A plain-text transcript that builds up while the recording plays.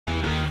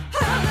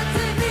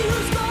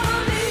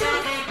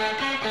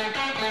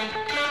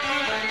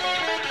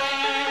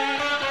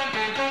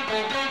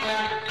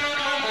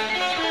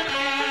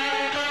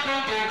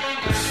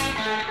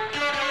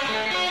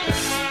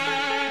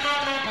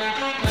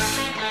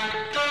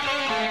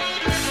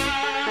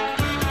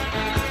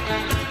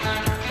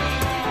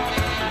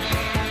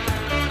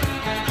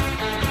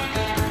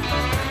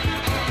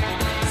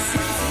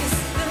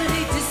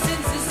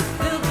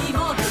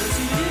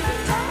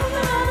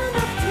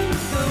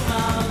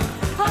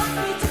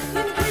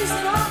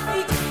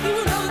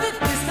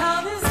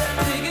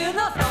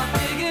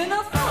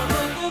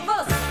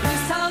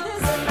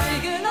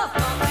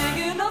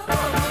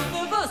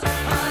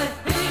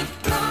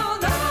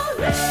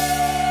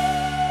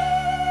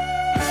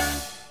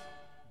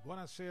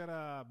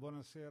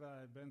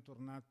Buonasera e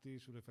bentornati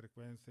sulle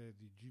frequenze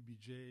di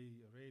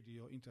GBJ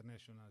Radio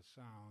International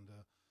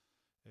Sound.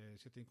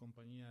 Siete in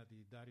compagnia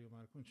di Dario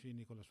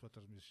Marconcini con la sua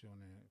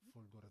trasmissione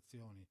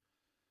Folgorazioni.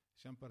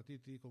 Siamo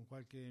partiti con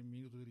qualche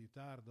minuto di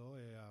ritardo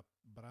e a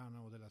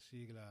brano della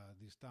sigla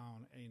This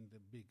Town Ain't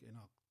Big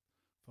Enough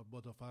for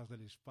Both of Us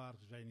degli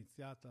Sparks già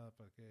iniziata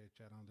perché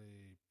c'erano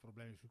dei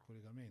problemi sul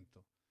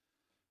collegamento.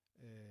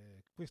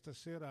 Questa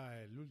sera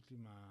è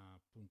l'ultima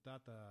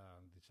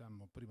puntata,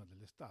 diciamo, prima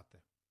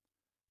dell'estate,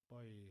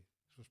 poi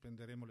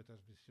sospenderemo le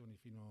trasmissioni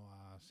fino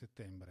a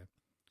settembre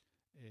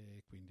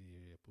e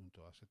quindi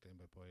appunto a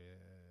settembre poi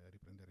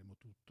riprenderemo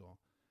tutto.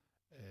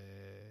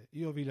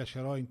 Io vi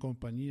lascerò in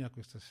compagnia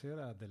questa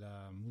sera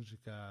della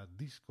musica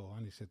disco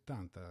anni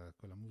 70,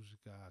 quella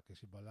musica che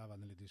si ballava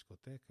nelle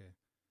discoteche,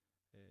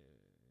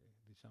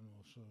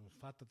 diciamo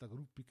fatta da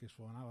gruppi che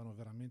suonavano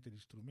veramente gli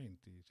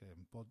strumenti, cioè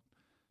un po'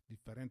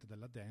 differente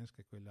dalla dance,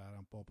 che quella era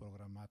un po'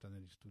 programmata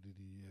negli studi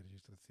di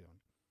registrazione.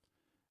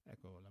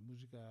 Ecco, la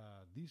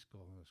musica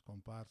disco,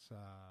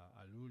 scomparsa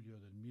a luglio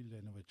del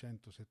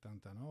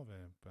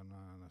 1979 per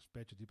una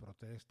specie di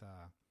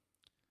protesta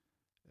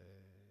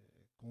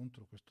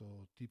contro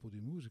questo tipo di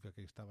musica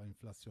che stava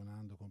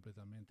inflazionando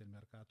completamente il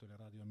mercato e le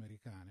radio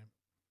americane,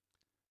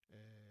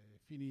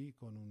 finì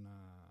con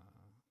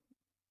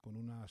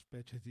una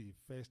specie di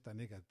festa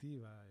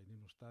negativa in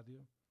uno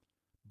stadio,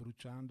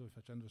 bruciando e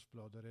facendo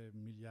esplodere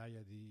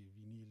migliaia di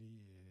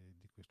vinili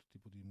di questo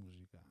tipo di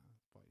musica.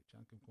 Poi c'è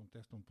anche un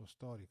contesto un po'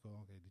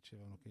 storico che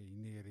dicevano che i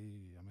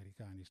neri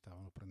americani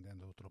stavano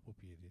prendendo troppo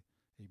piedi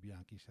e i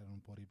bianchi si erano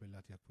un po'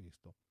 ribellati a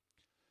questo.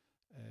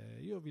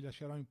 Io vi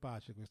lascerò in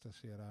pace questa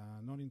sera,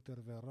 non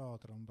interverrò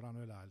tra un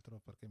brano e l'altro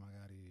perché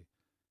magari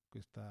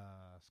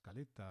questa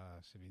scaletta,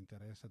 se vi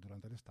interessa,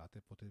 durante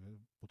l'estate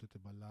potete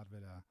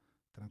ballarvela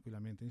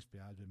tranquillamente in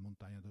spiaggia, in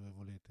montagna, dove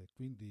volete.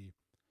 Quindi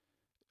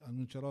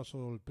annuncerò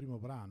solo il primo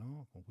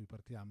brano con cui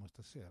partiamo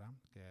stasera,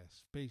 che è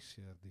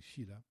Spacer di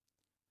Sheila,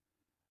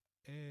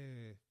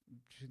 e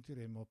ci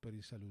sentiremo per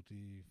i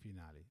saluti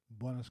finali.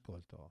 Buon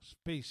ascolto,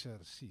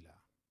 Spacer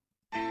Sheila.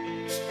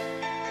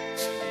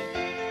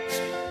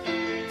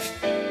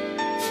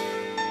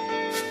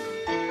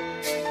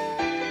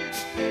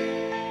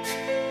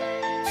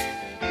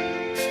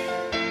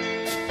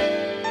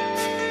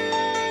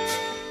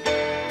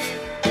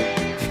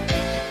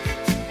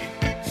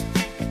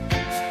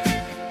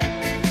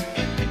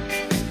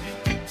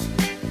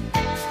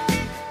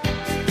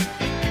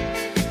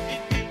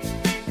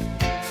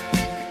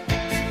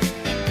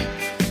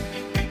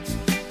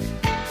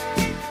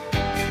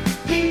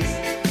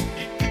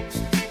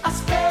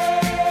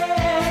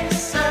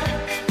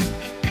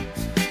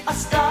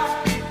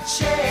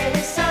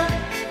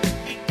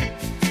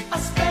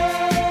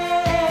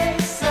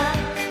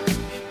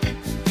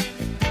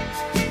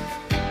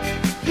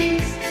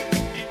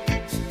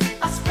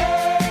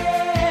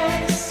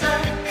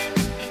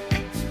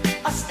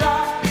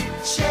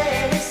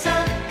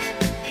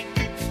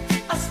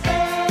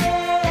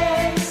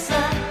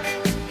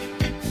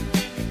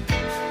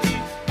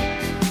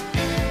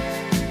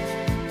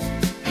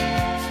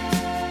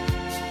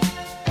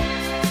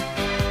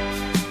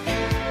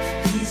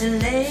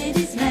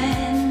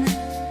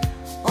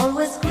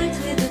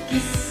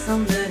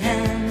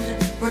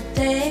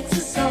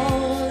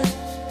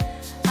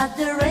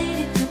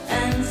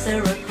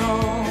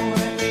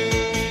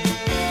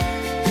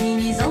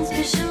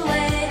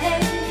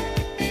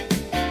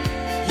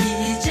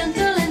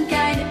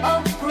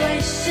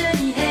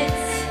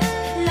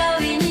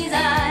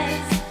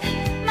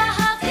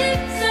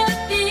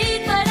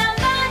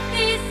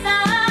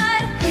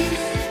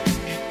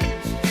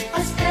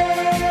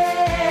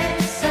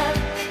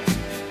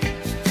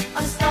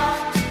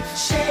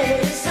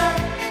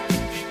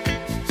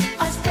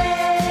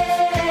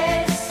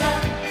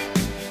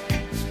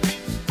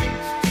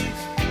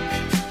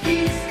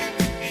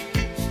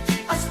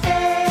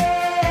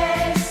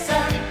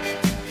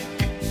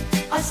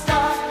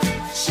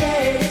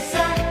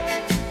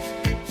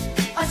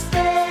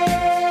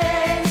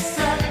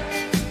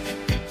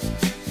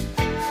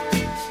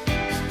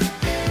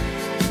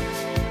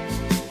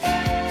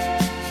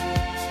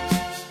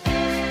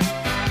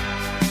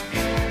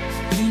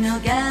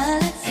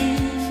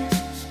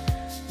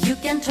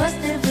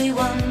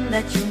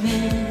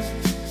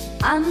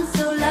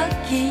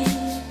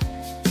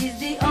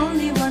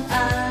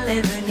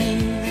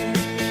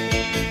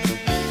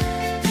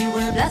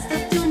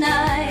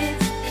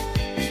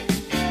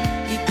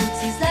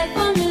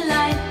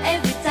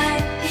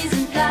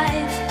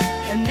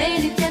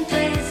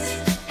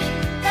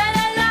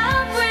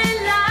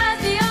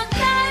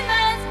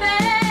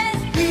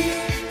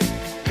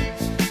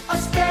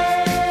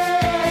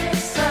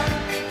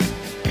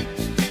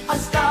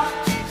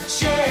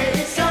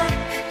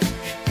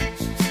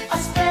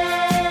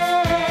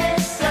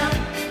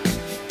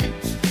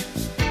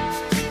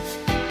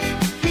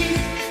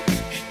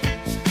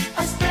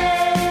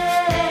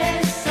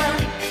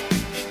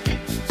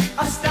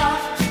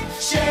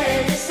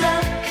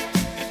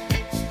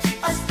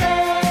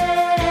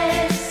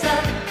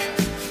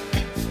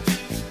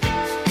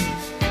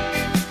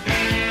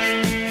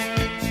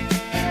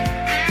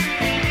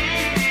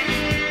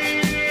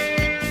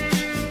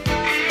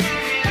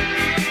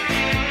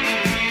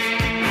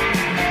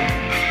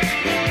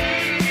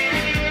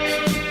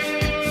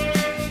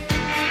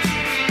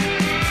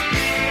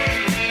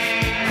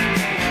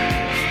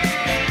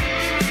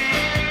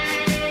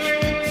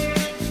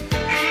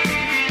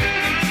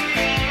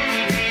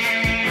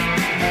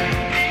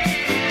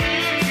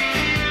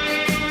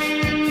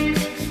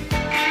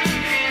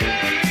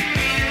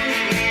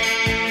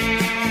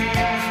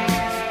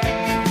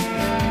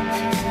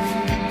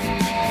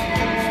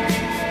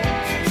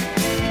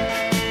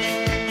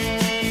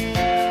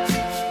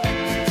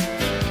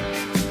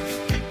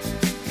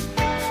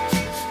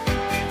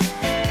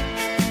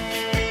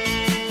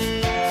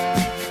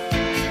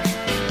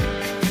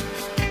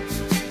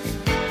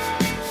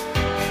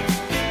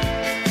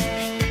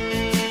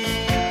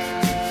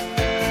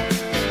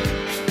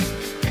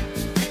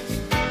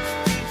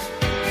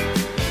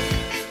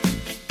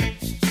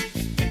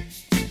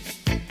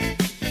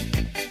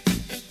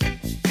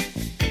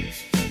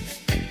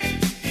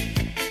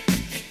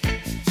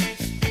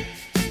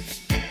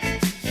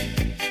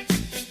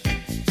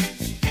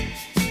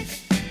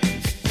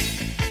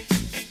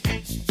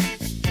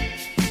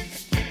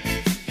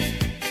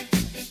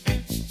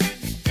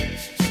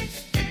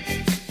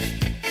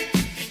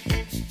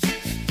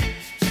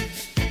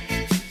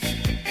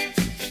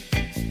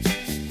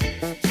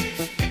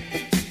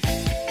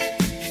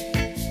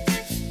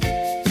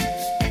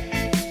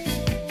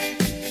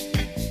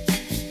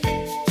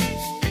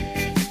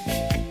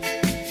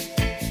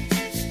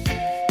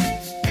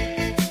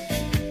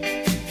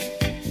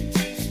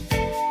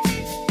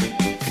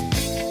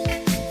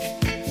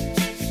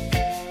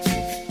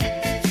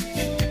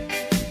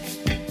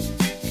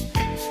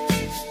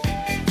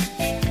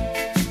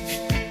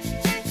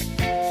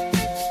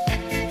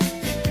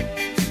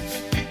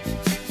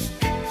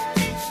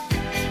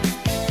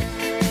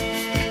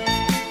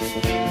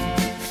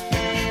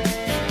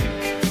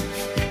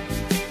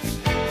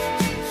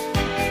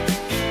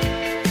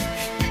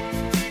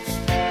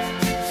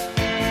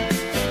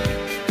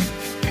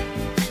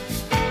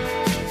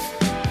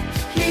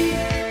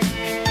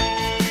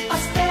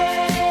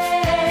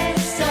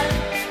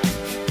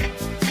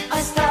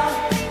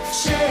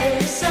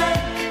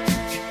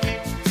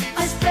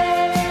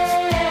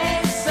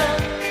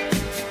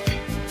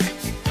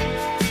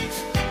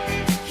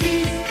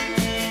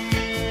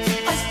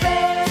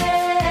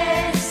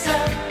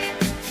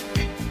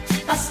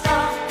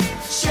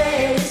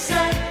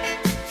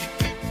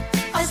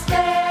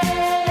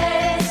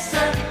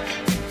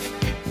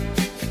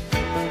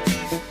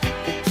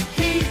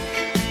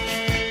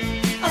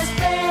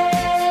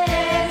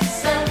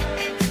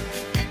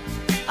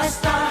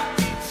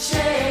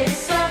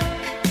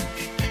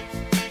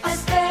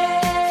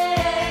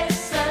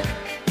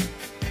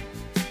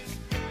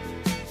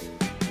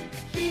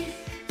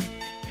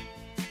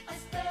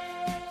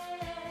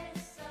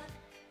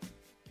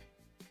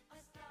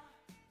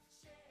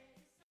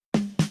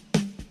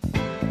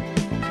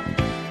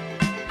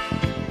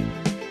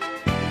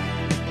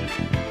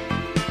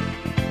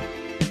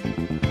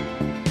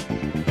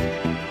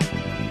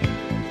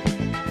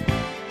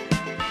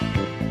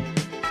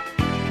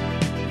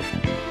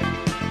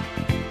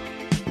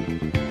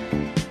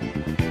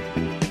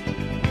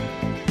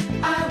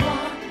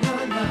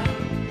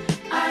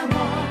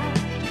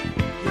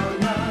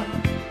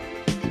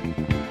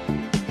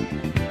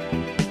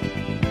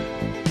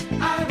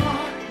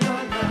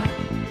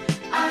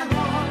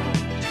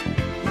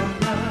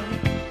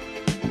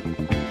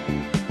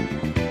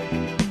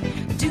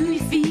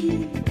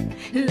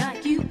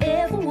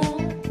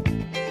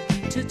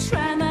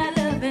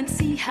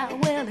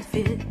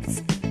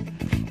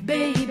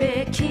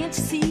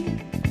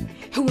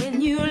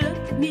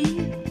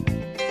 me.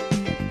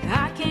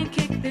 I can't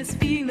kick this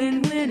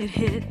feeling when it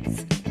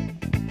hits.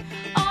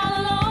 All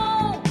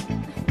alone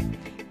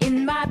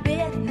in my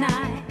bed at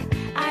night,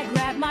 I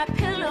grab my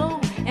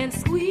pillow and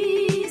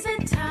squeeze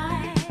it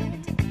tight.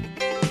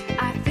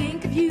 I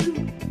think of you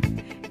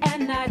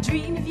and I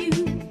dream of you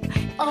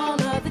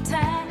all of the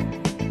time.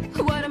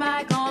 What am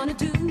I gonna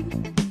do?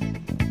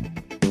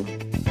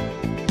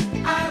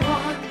 I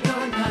want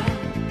your love.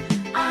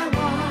 I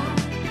want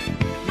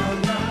your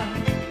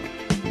love.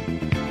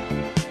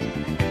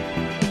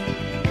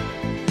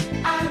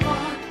 I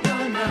want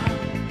your love.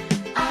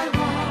 I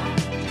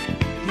want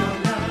your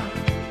love.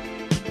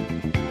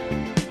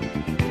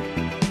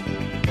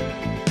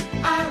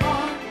 I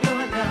want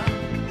your love.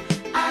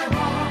 I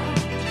want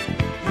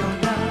your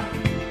love.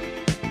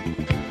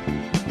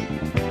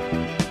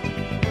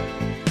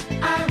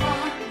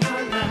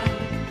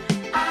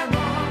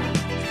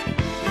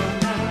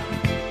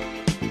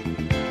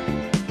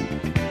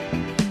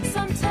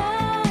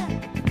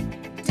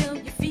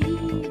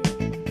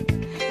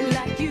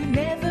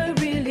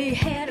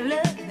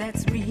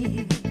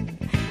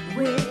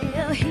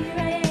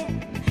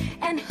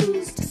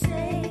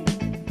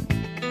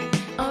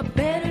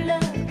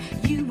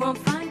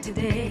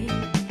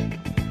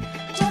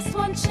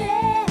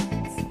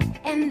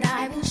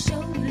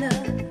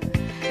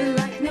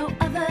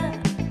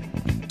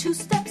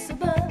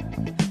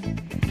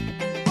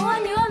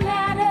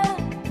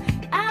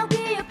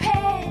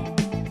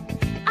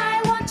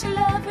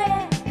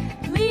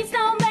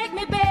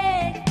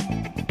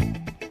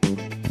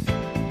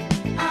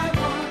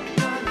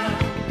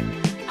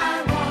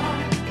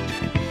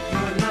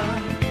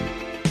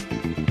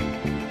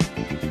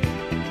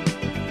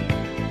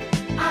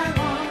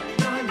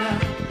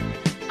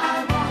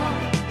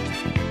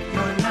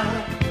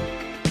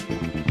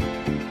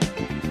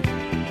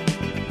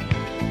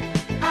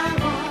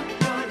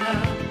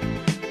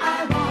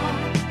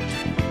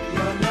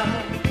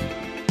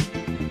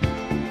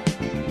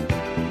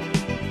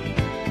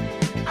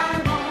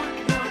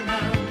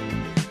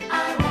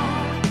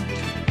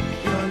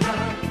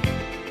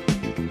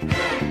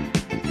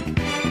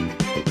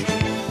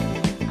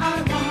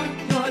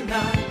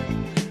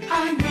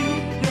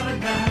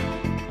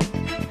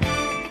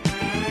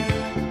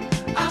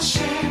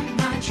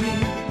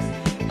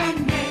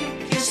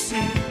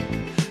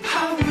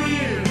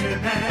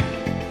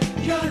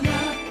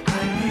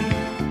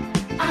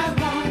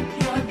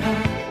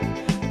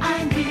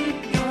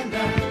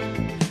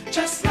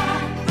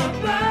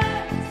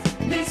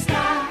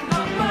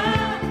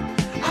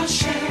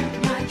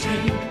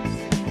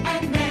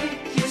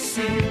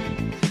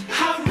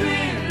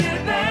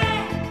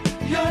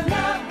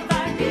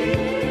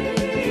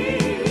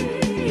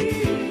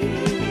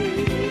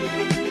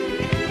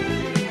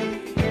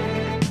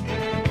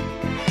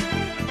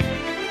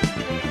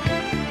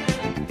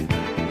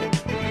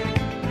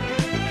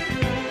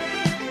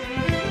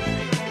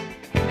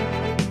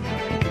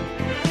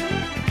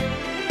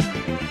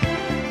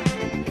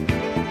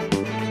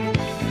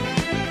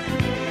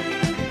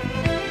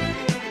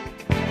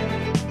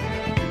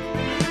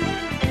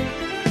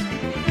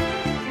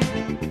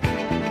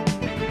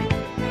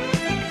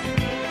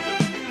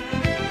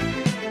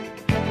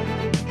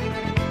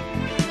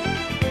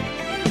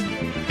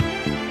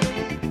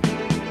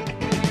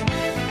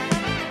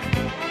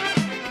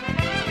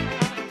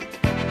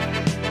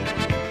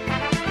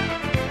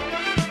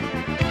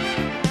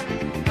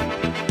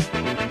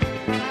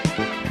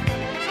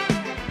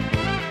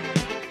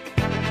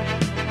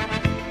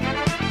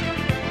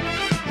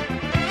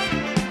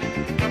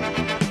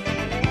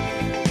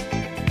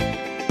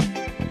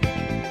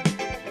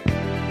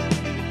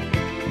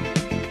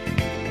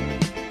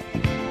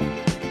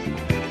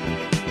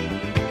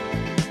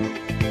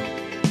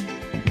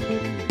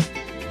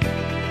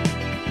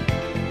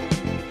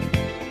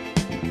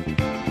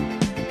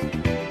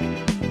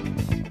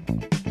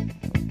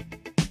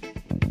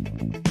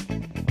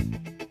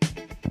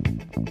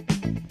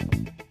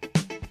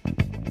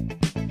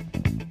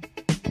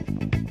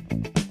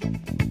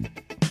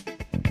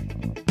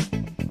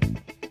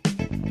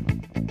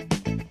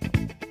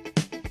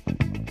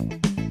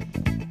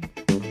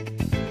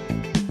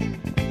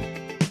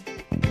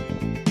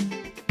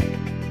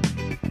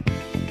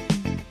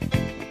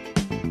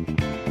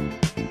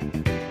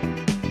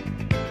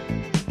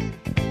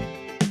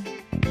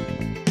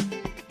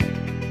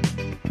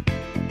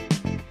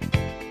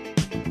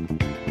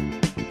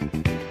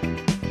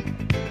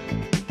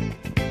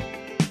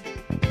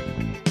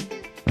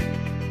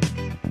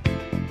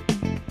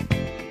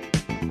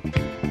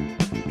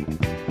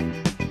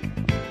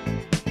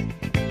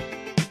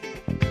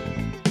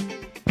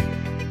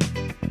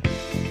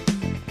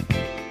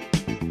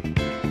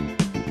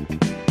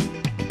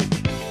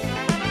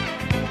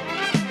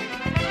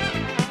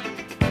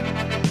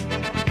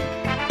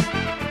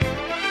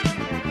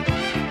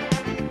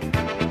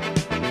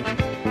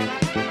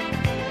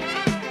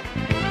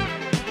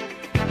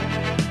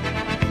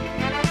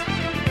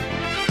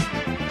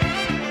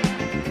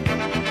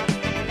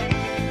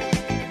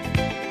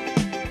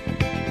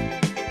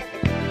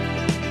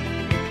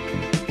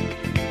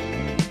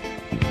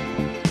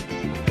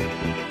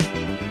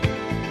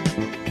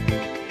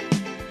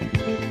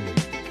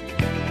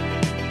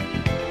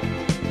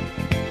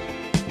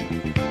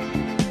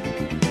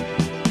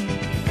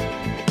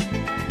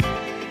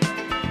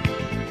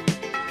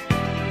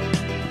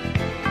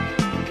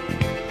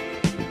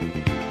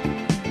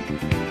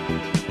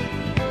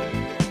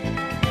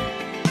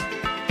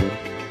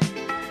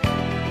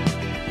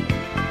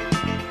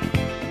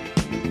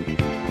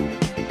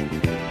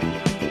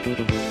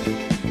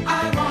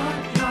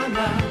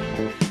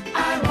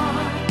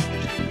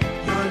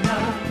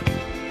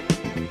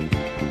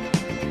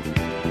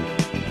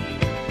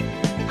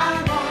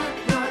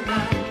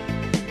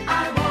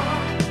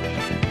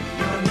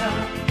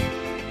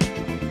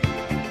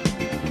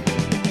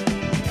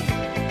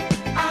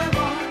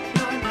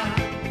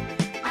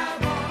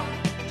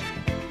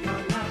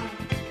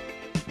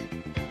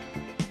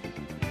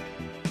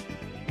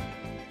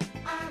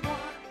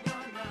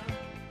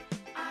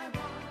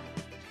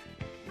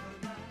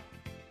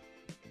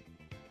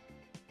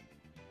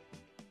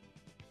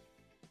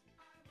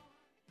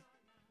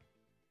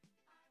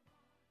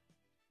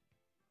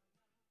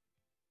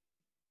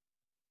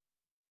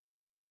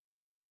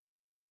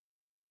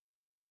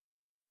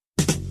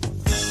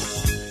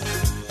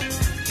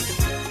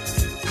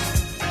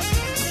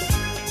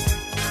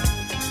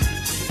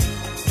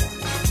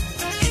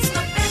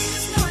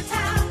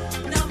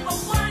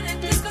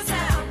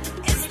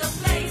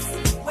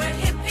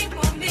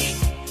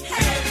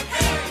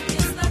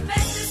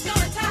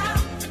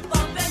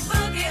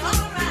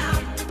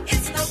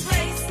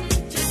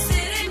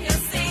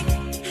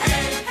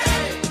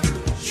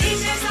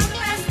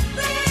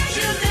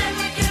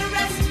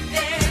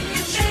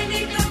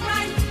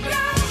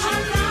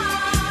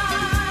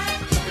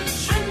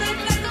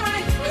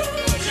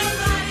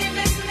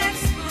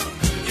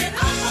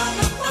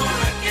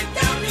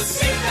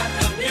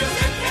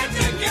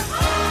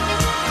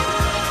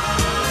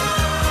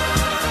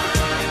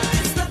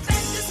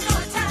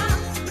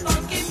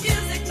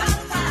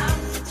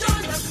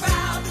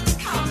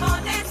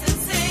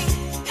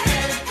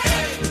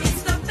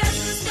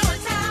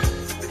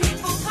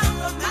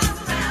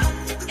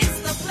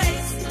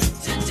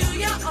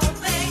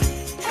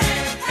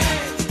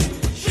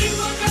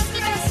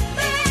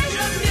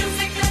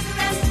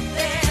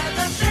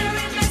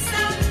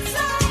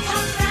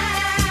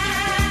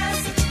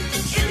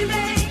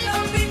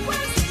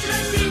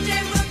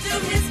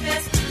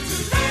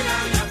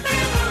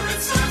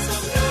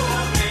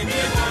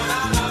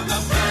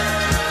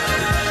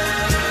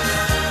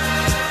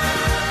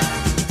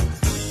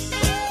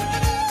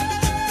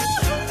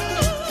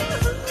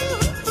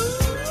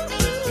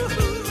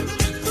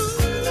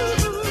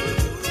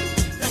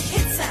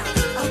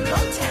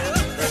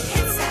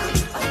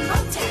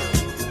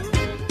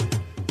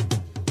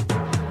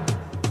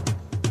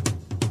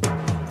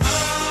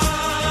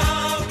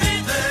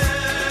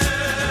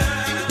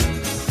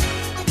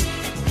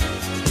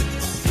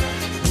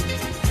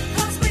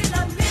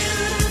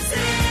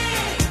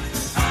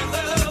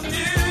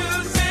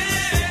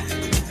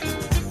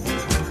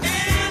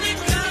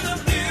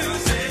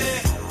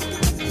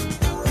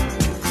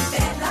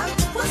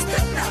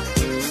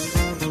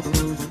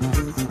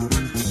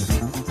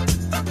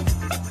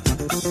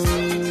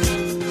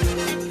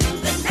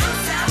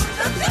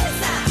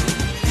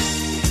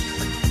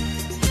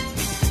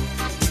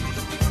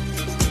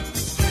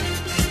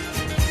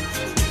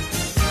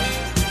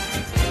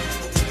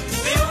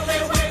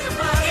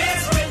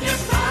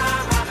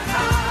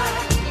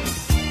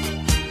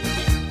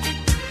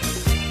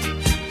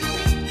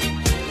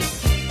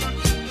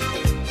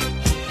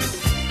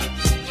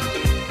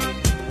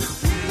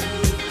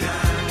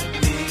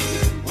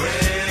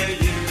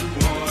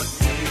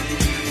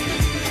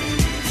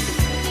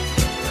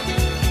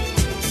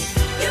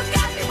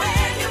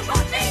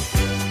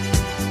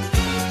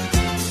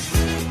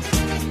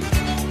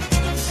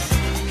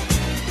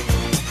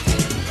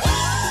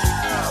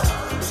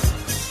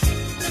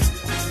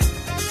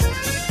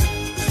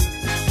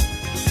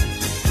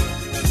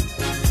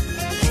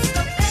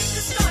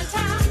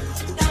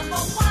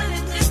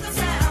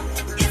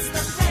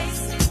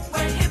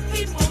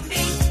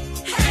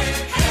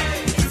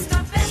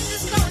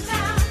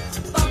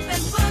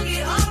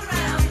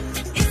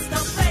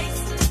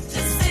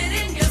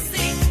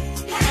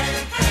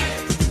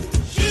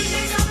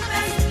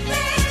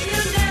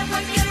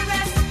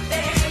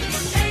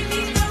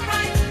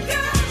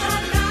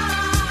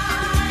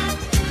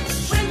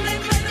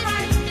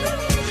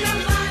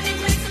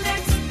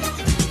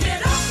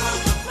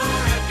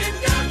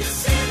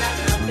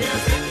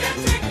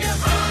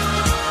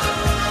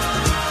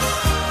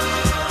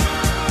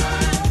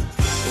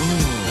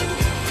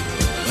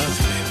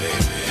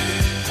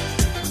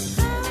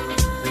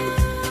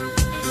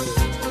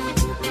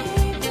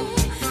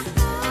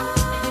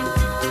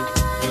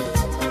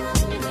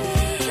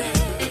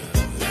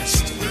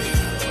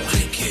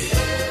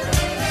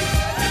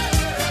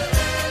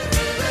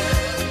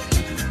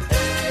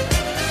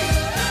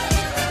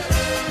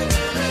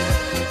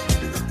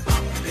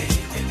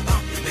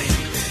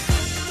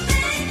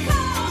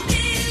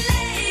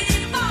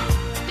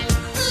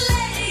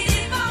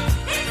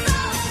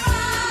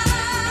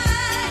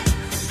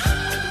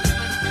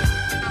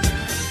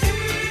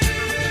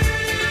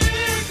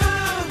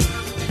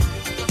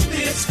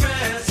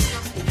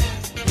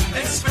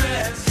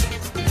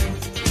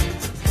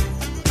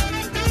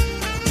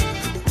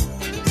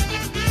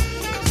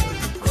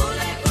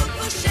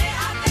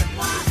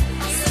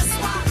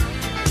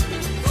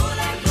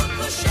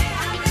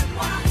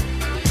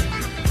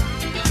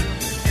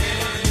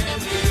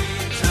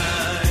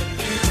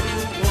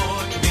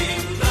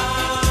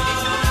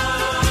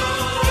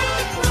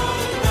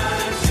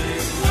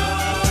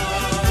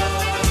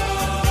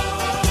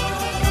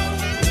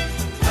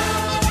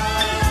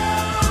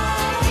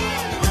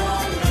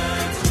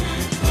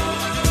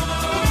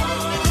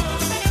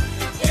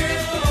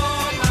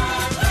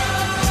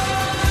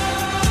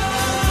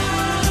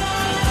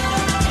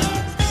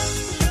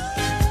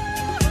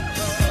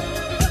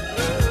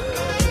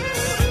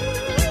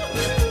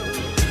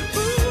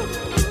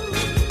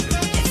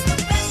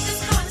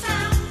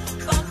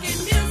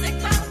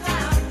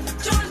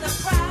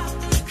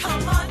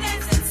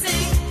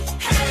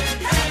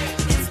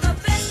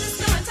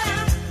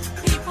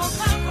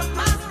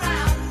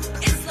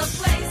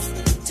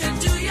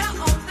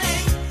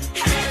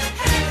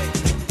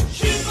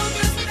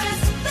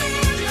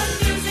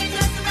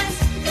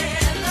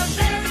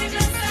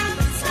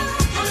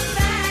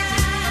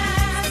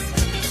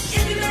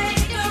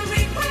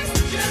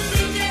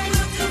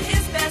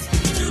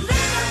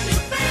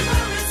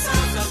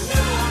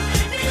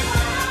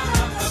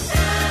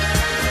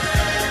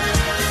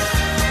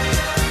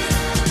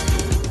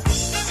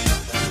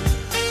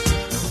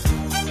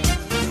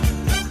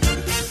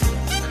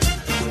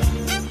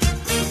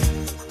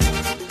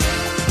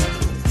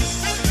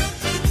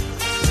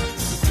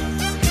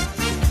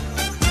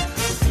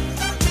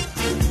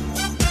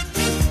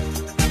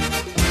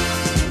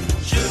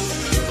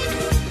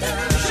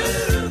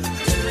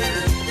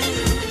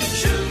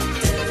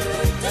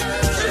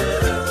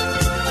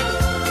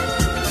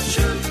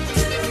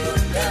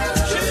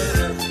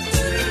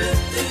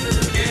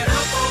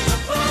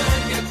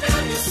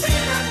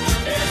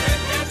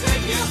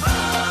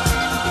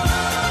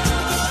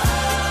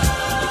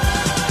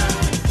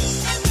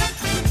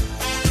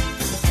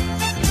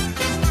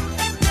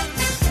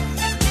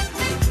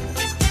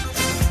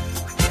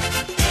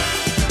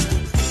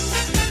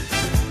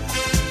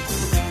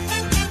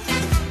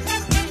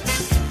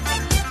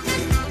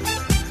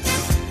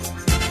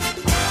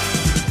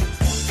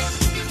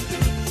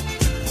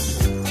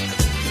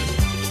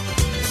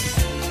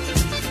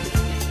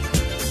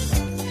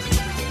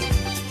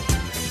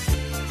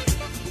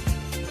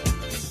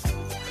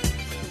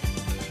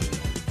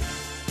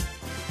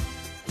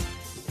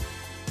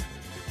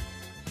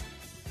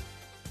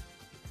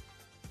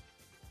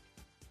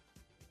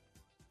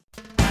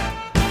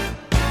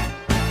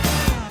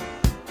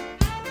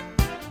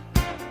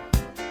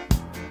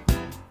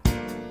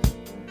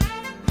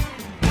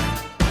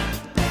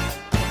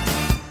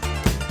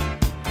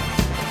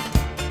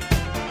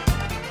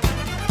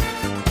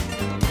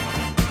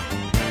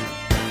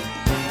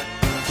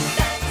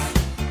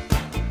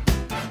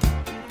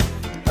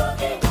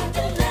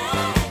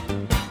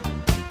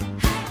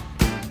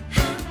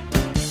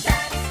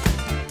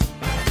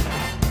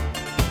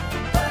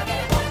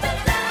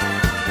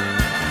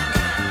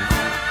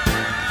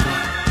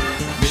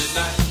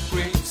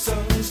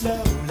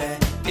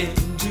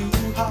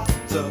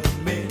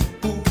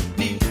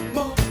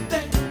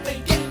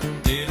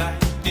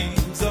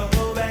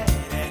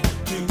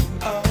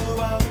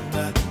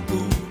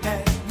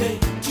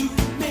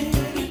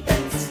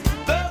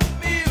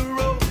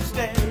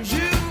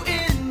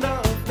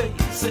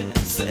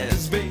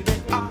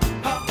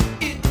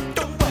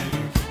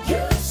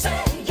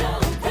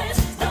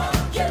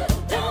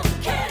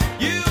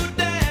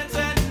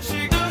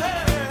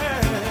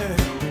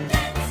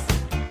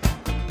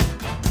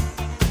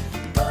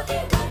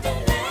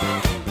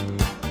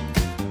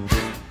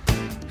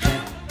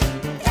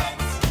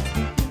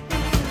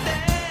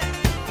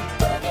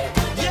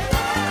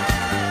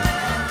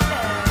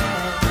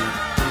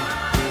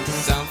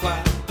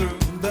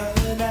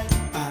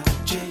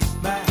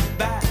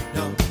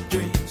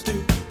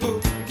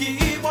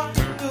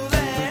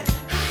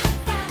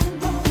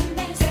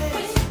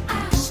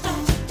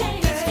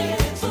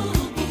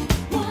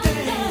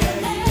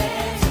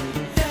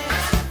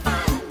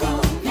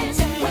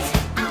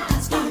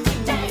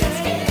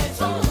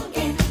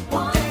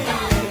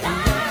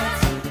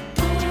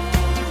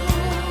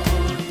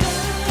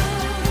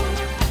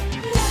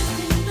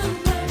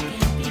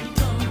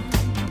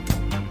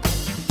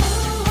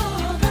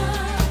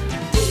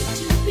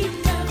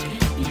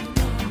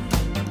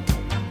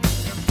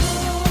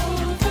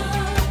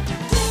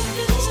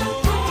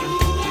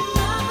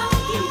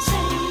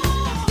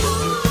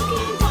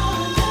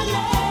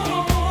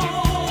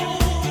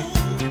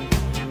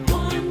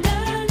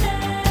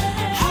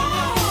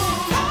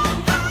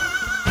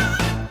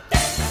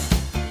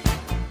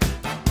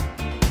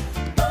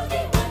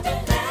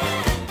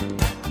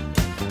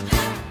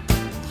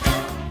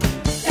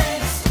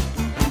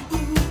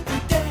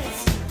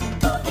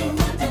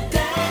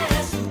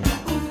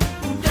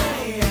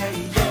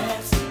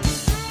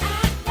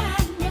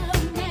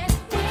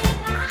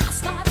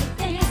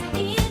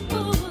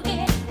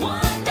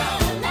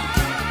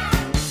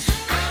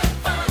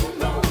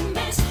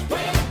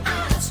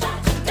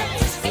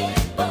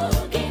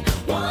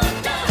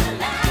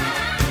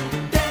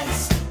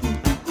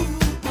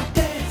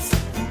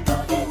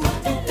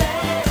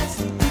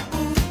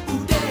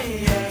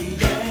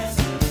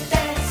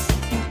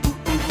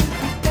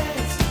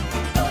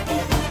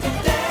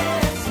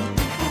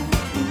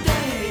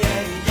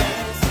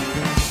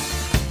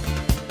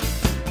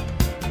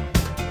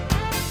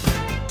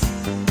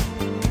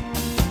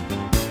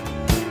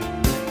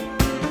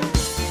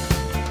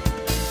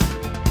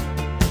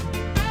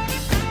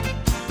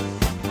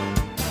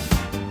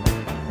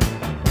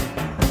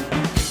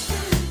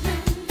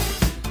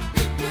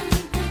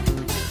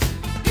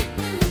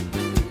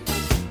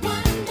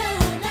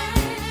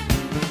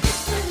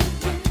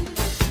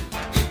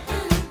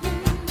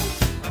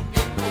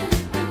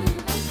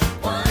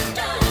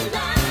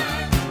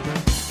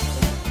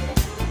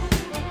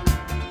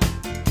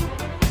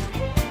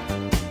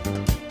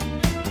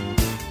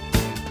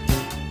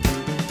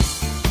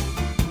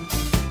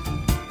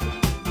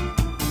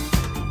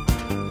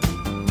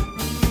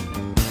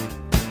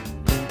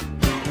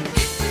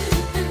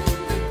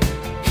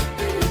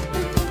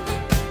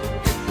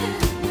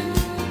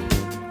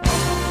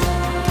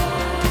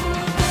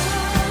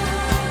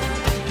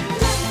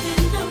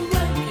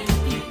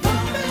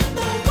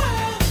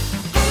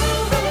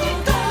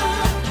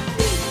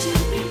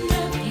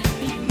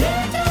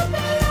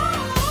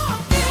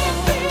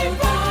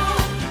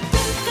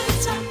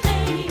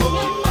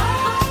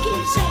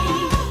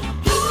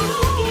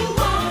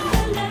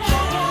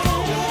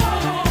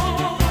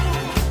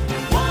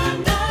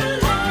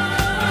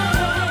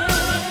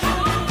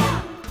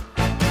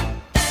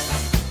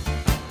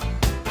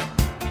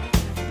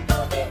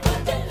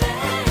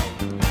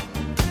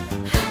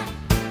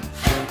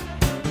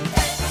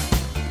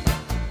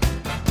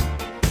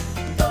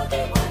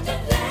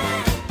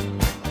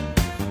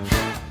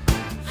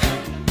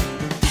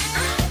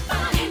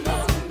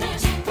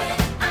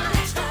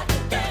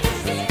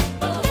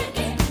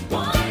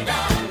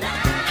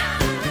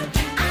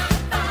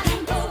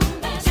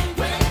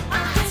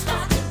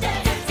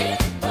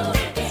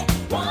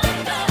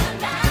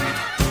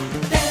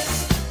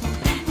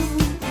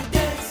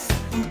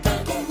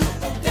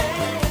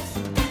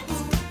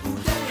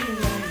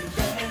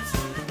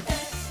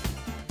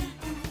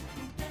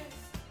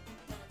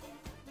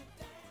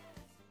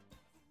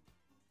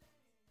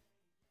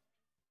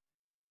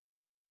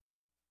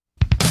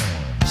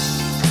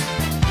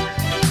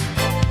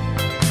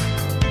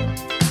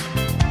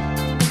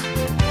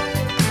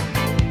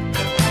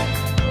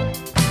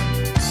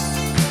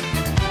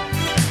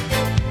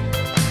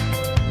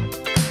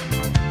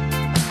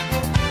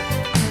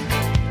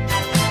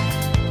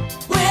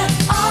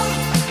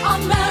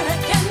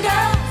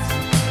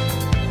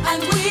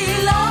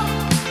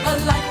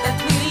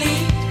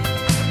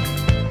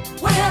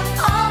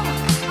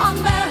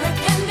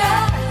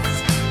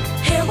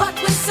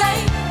 say,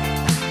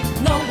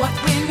 know what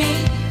we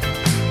mean.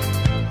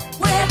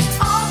 We're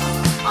all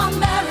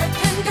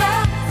American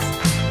girls,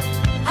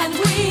 and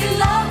we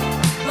love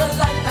the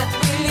life that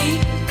we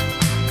lead.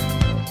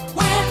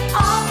 We're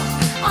all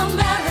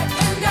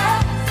American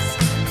girls,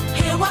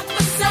 hear what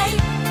we say,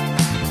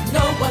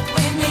 know what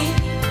we mean.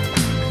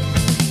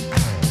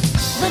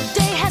 The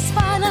day has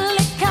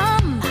finally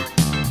come,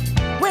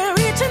 we're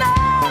reaching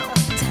out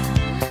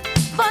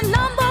for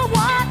number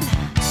one.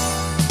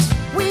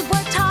 We've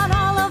worked hard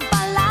all of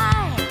our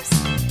lives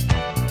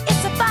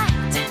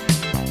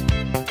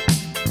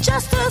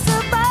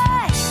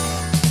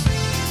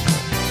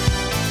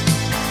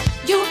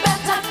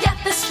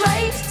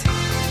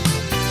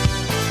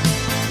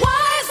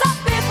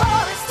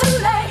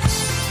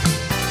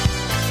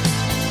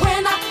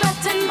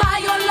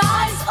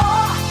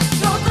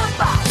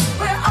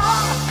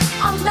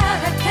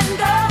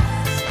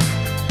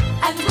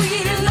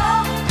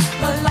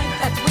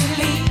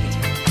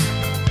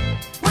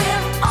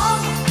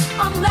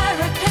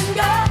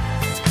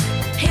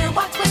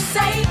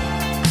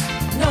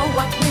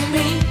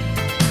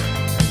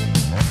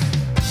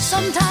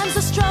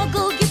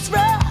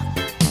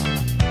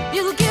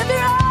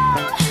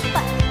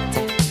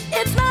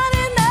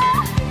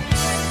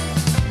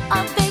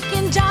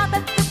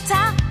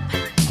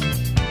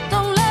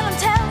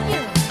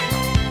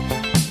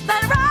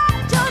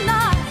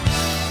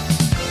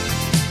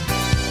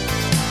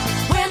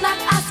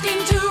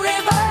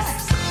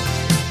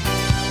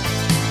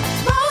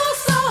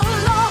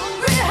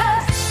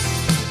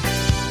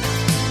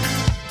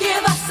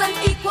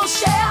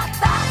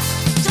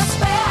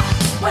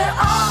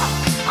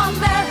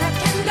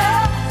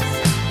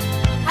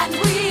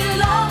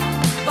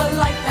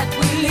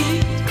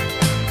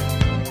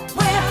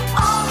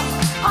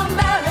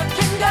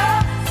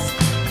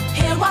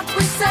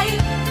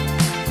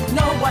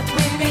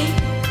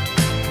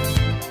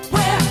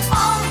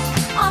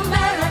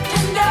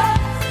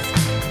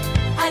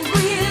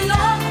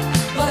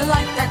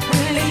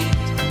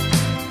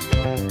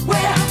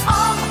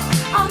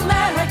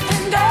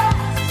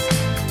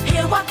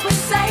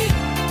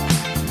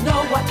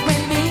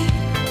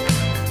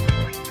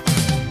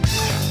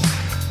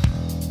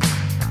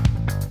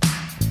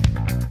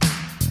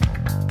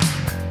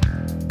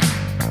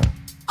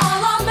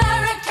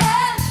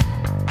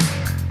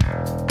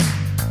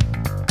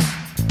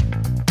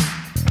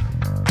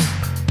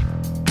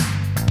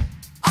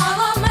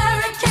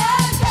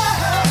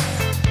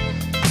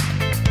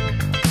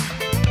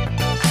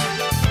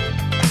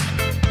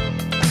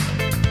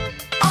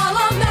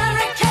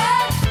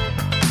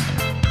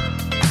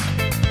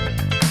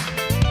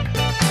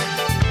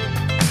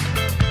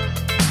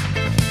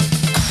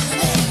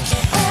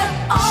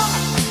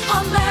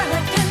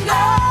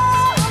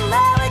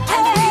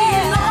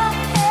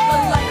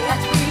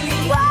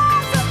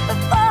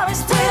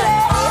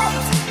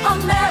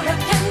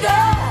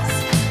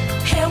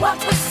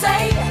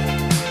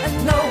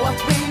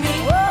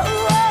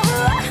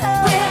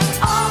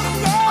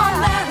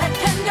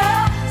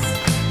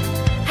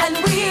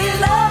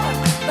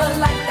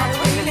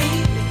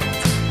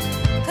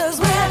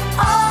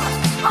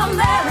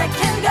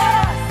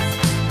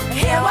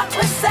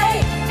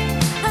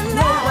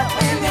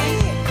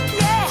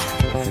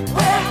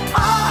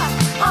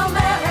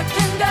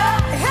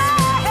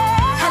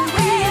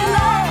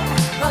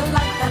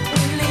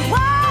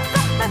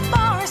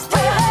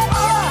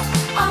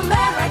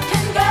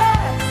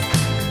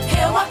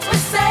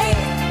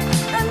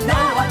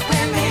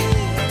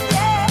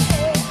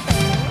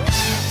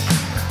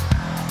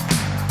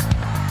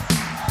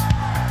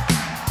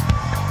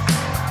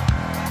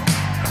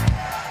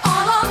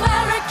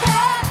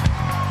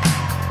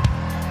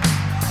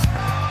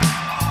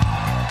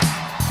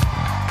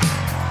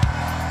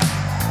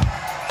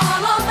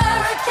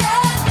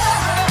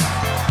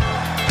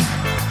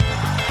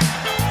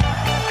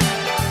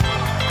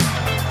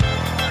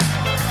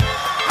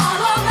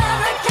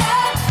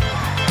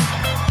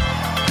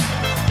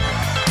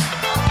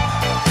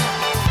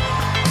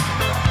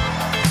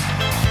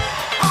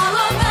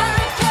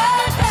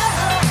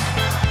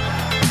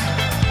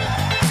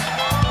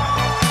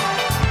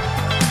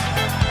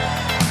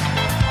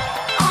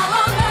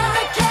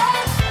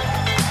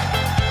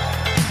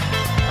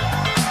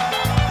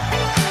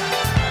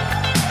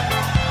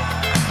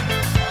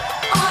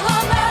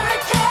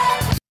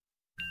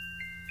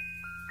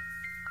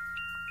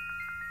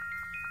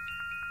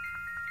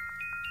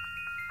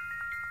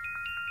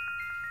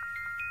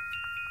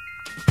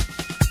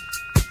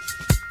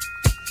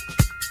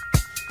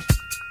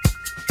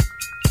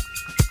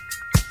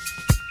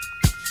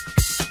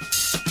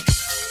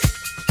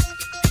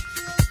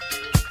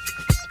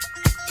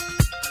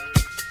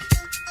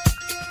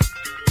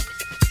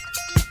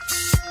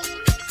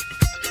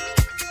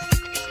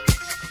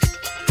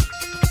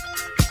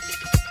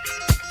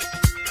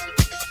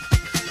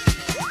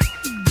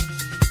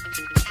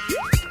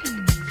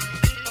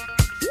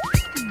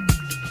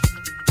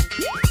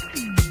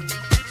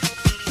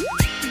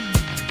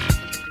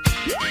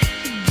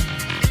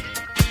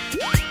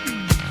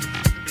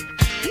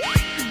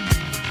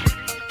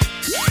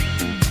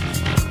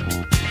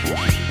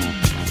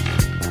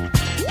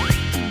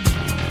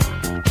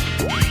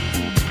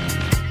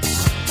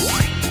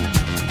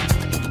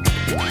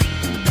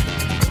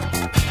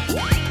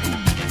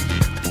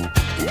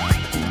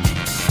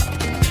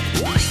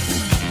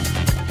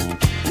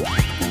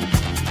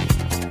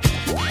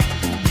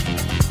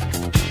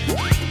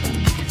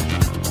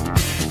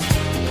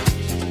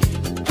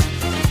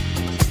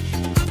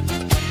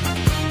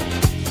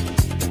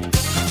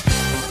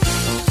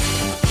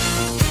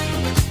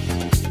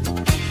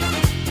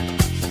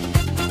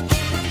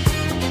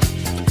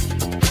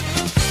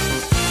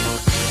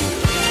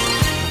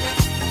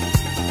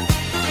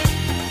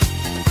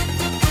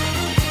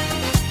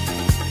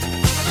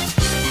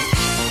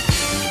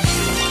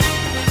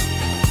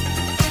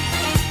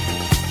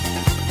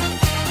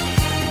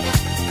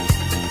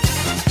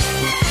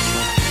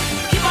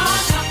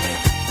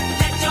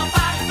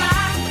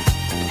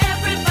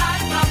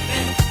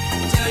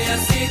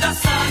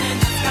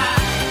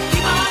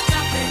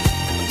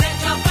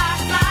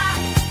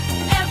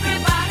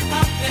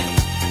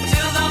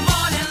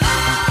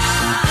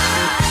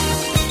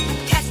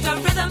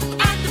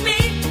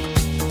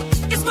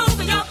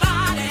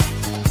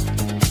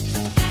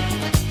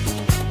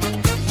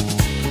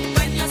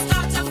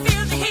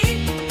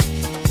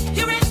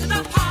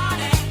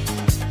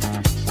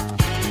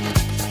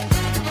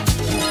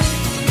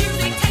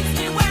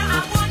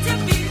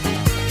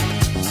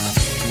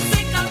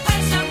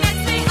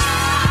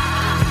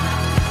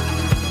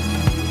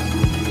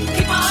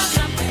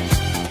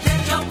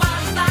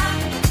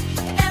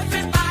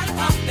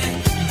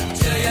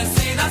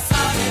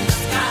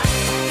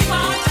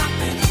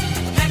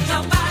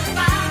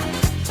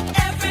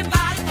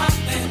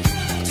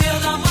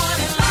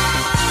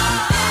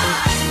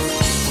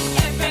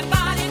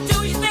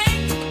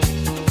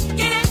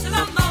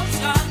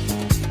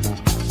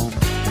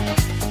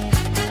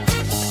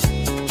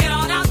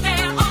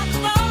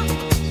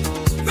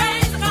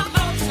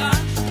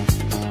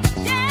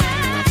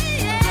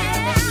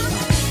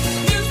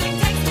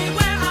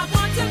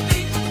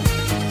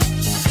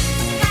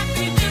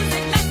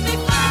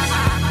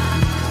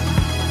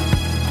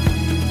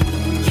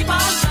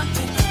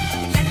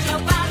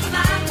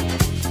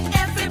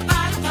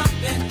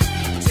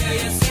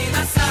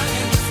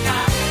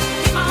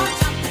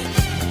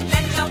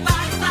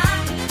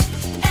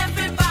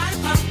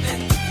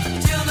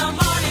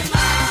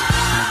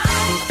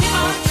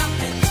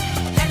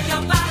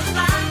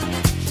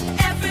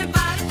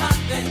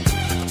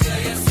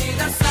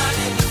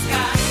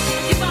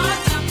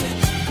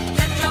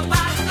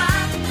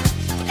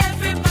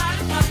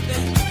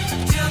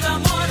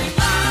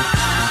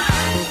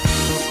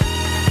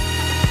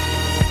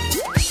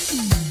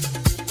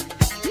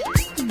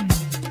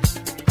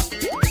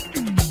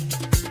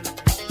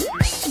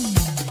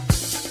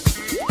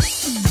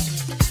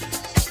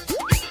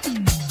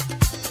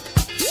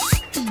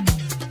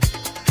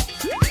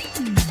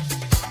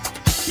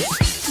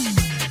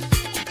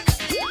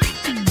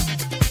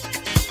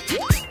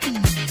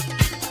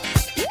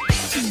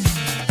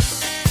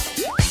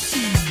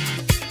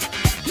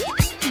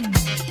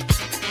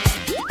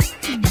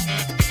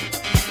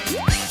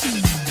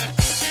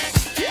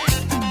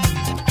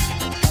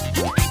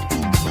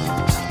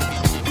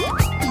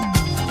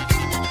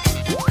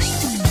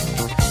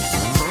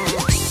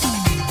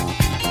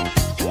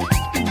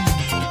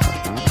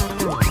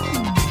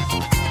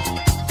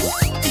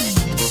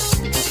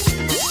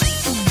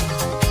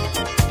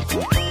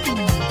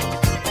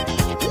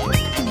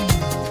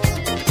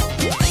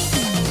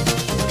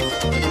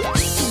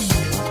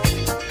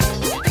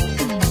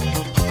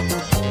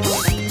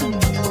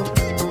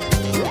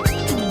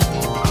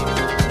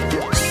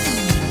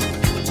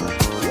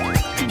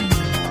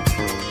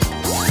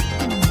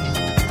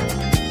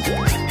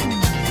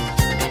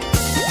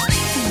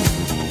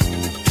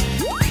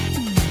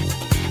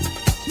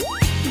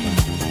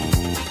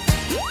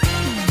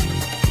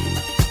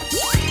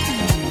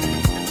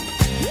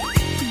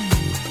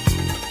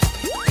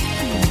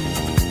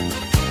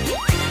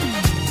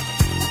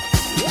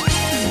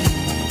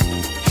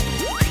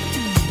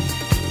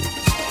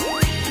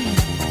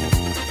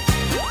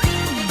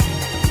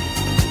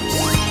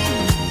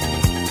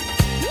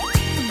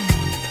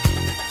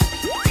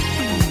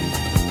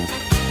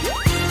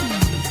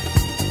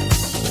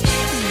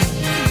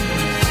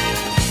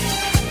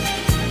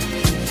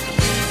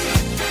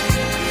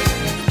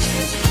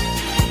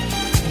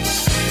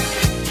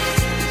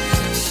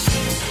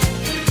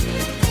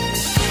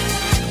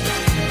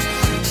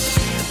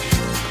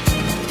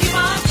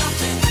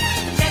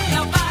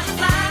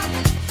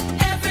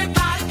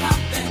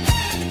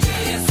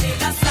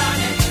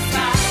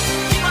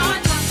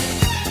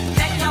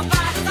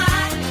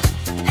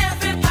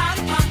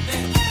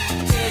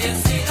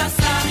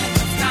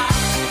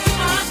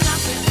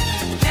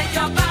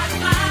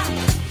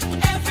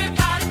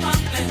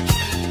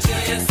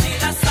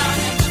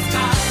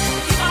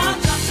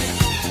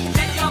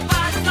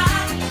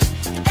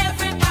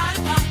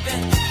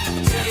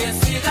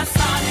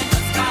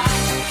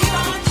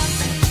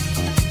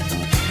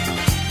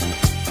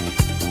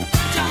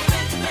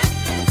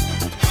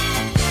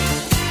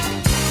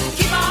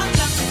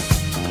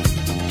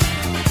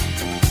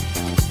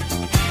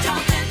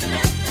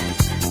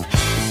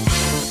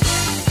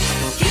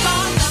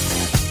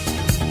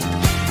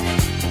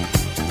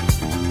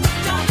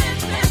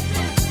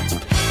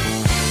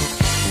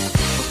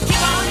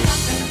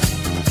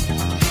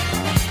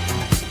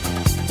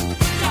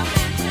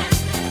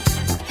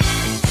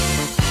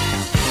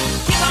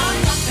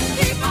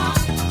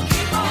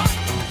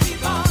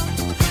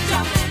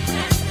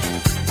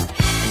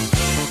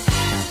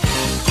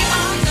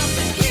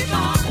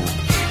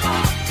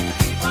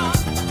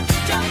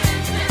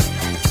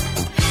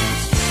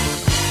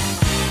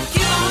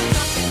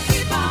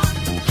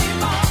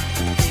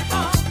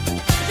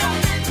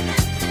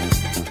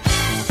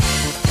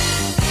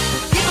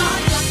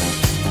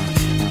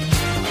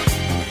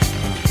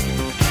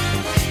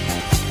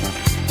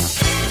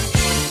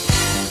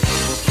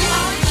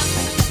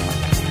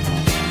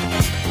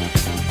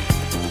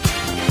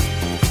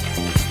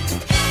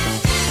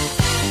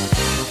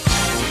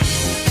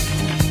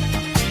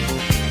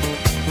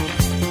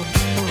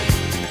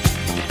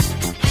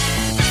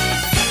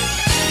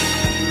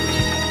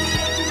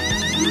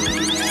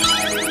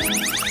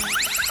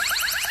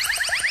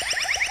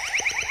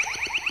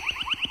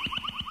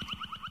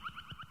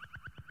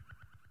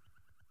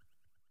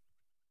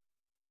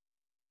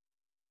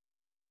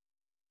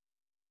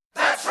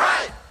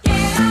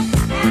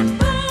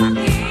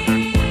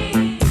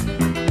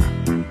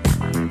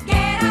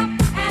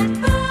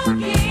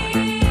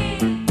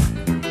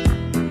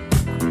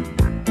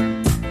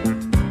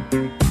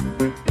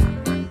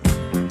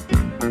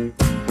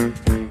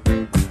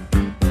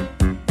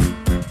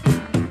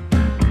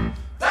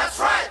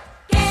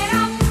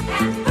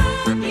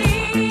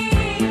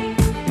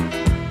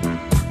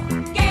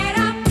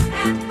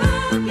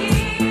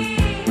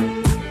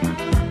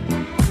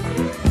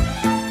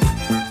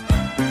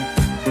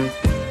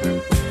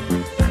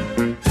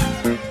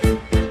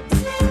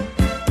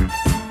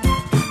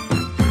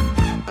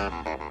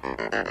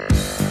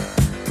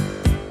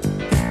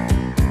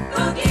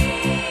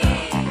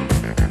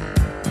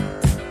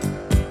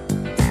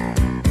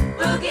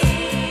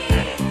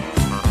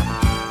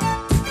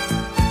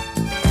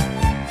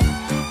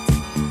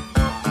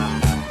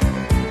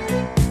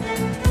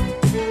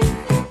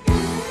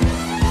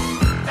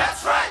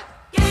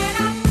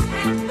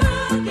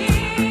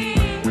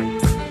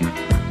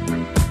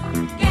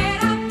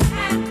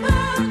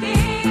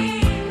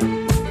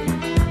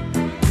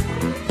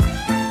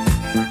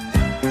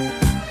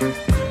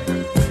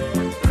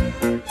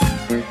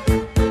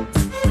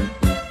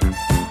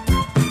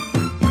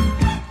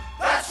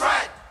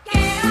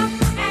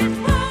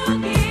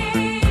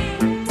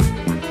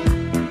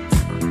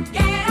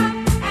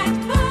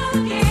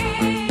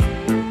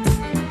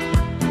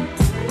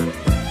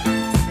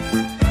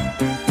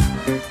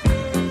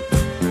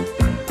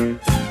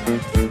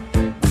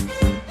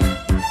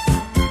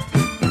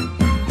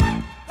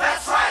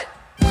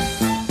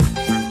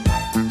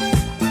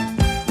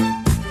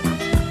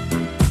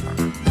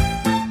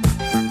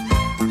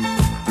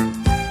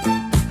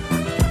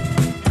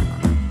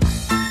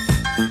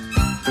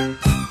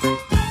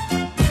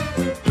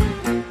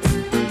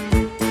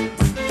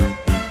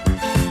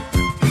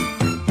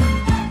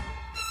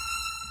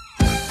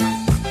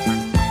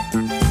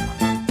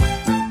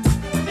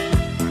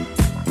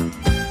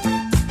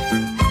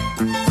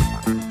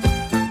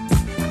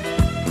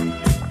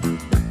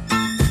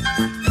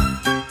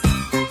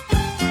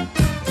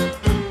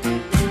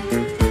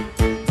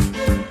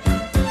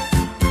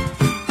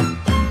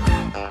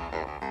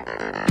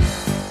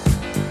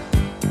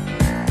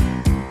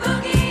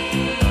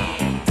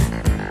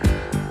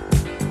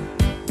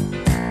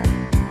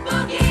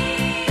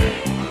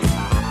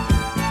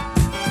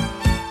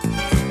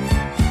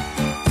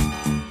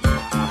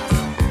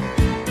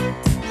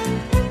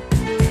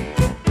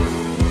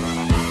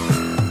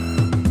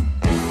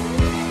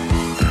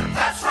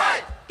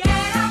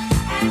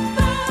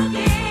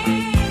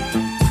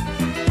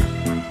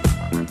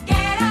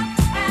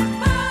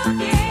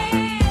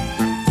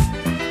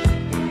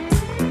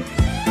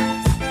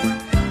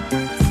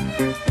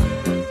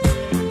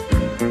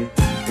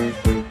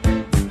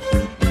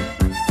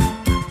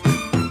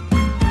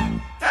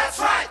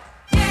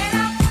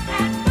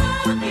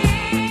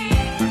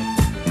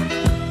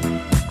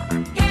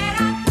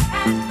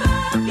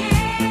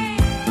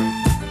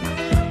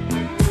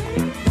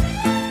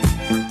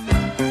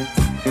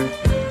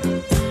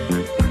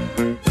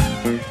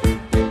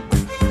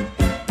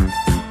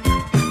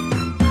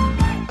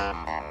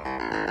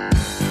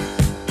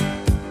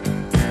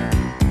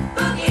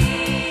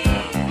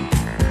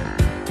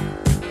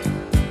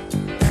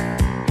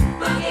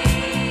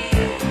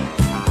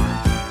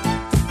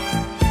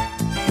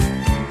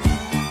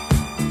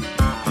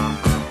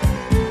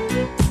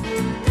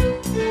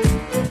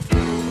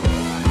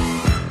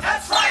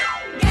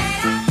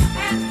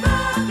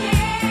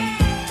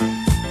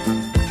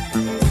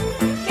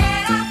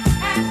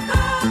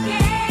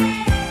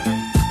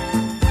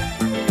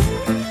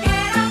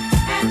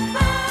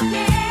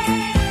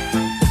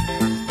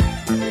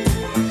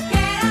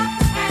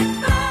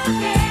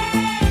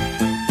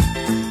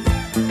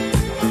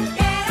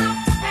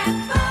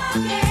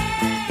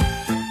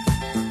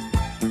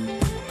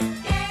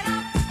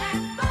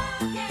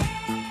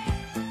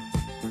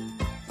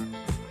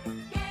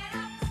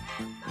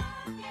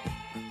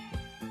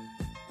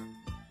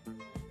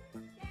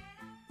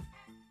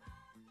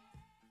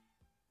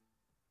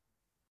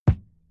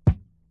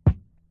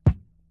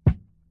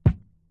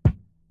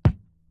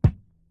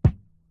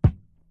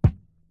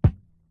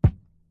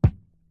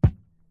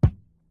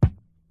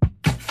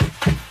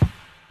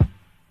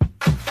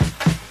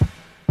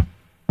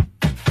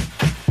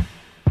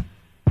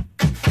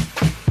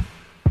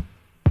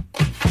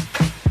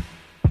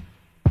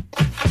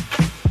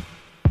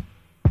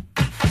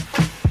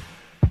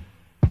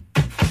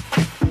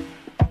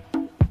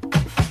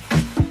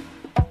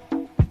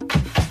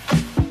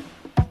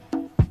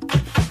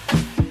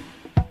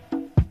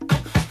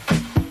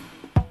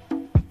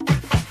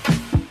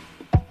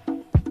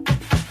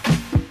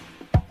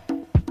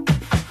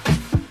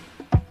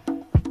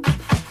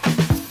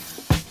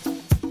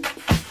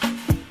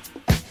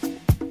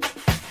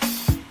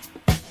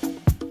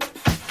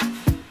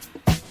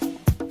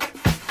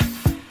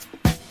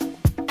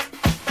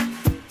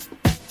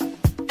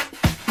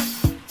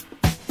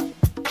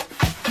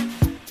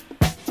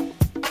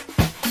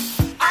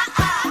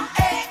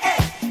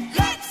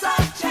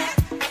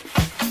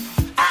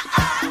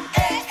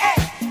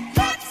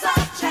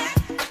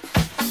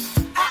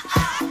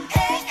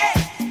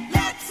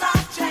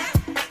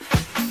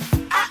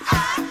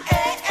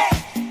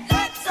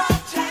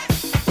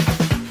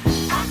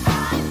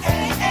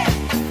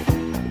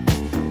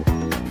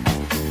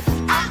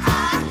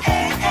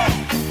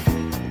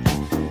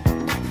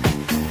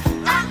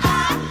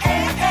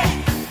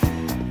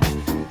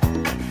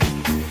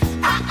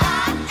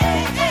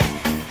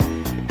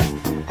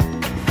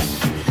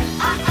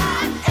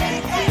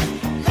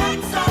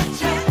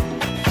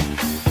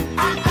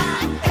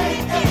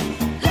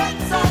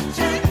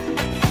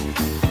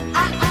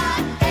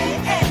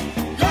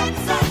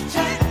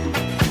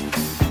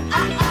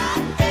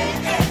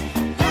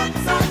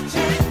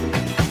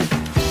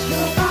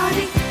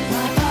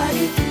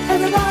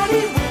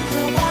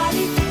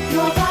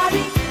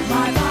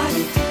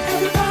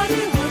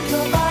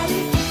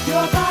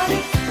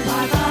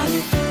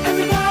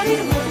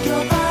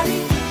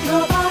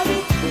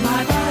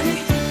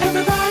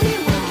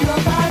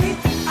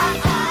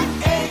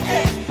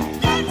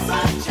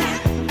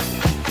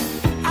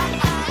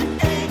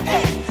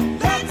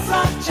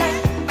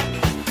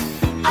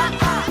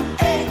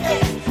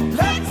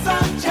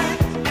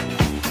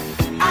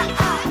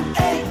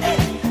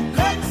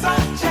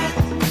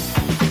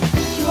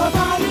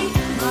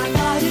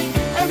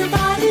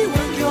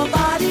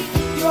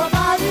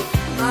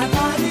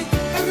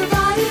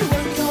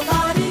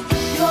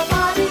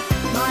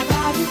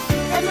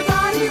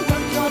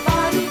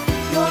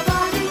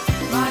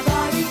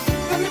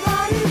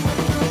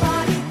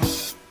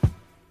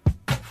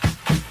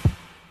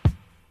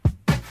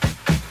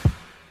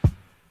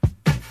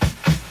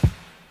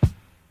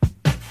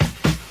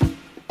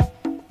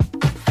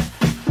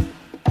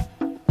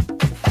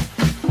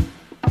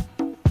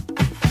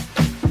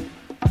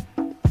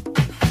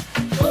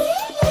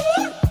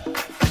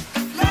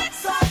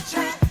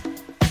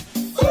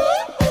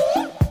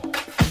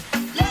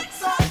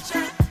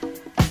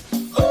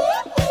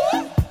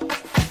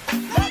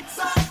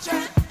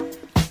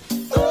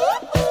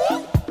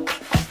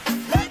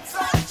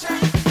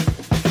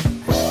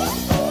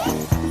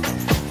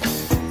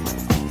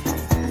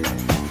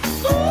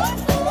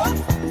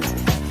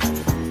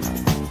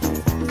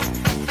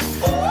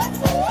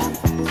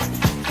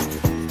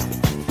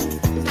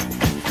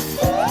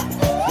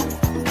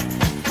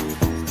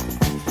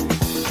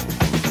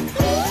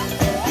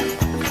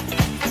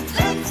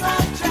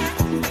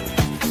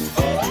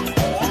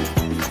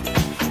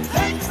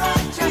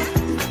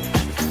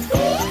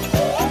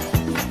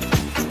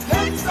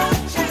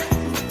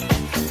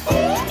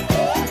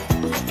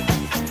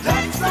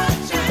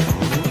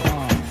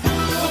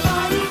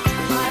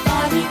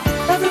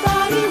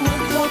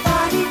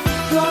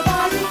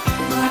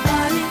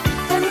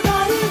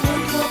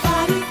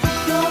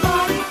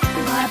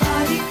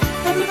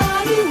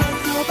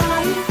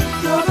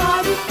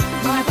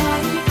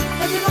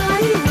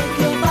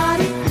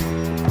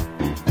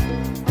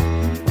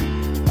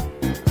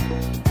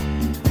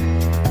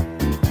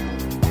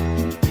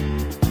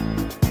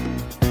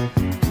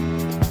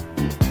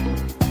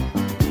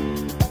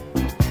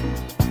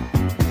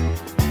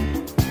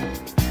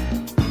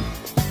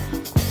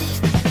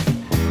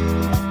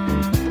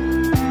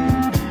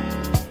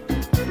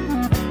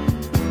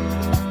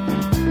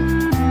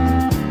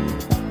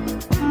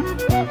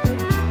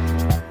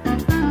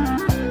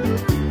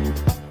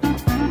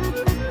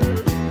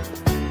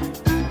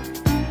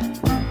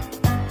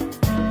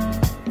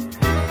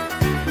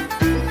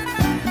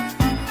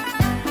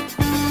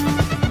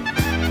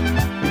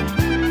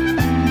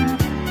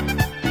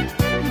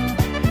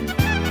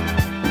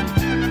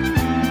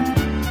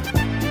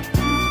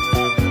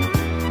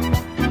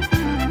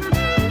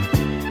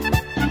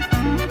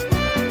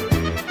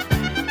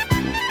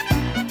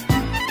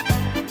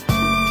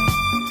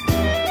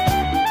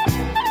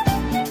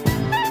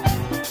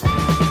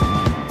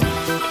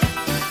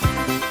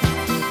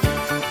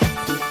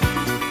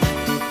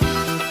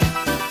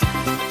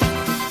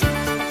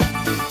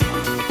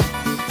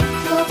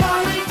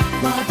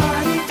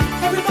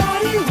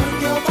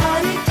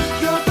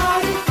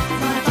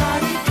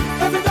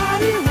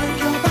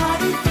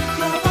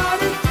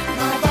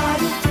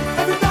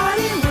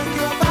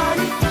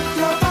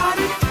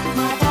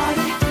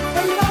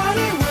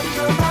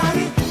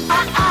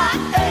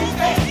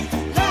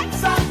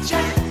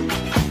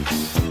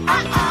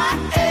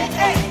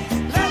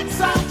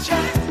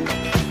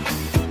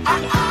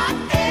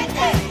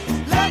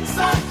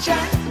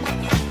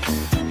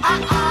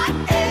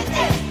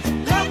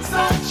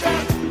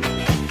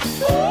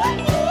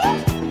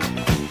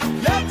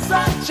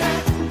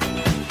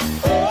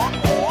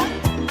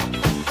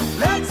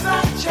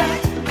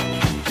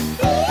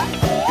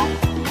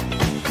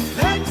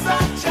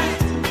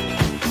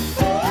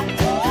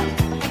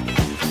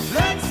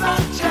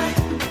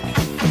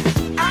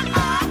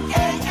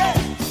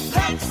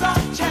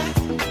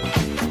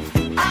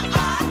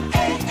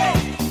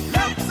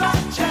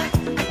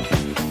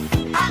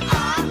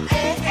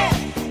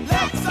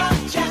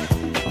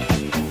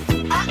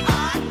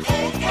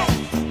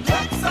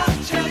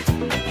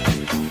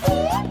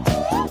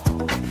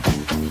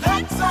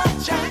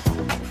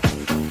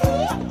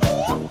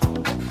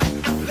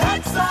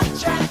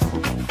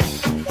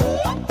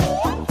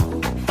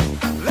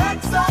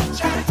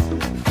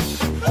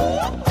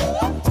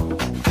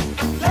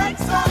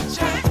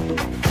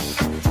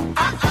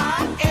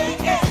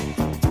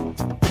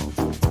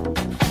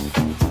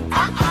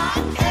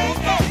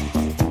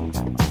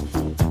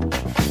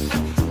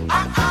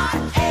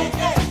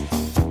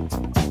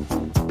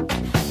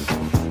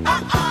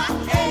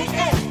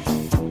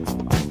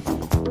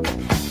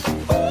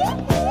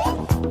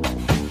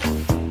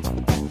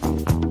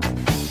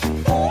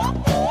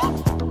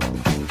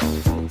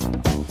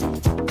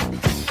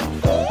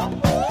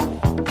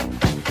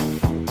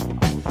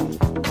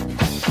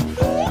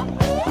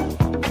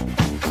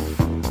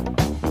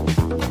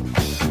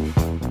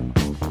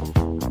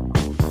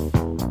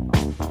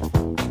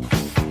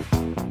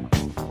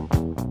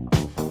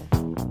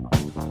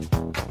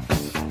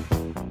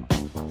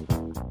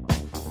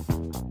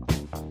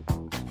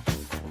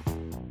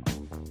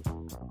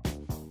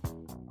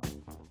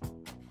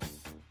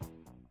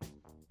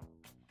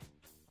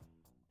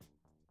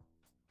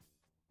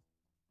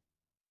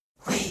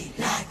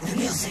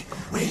music,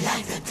 we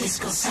like the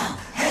disco sound.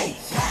 Hey,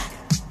 black,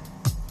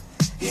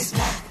 it's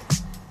black.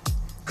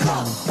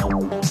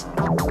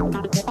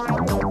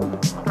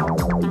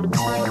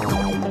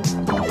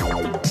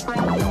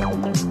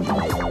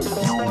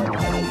 Go.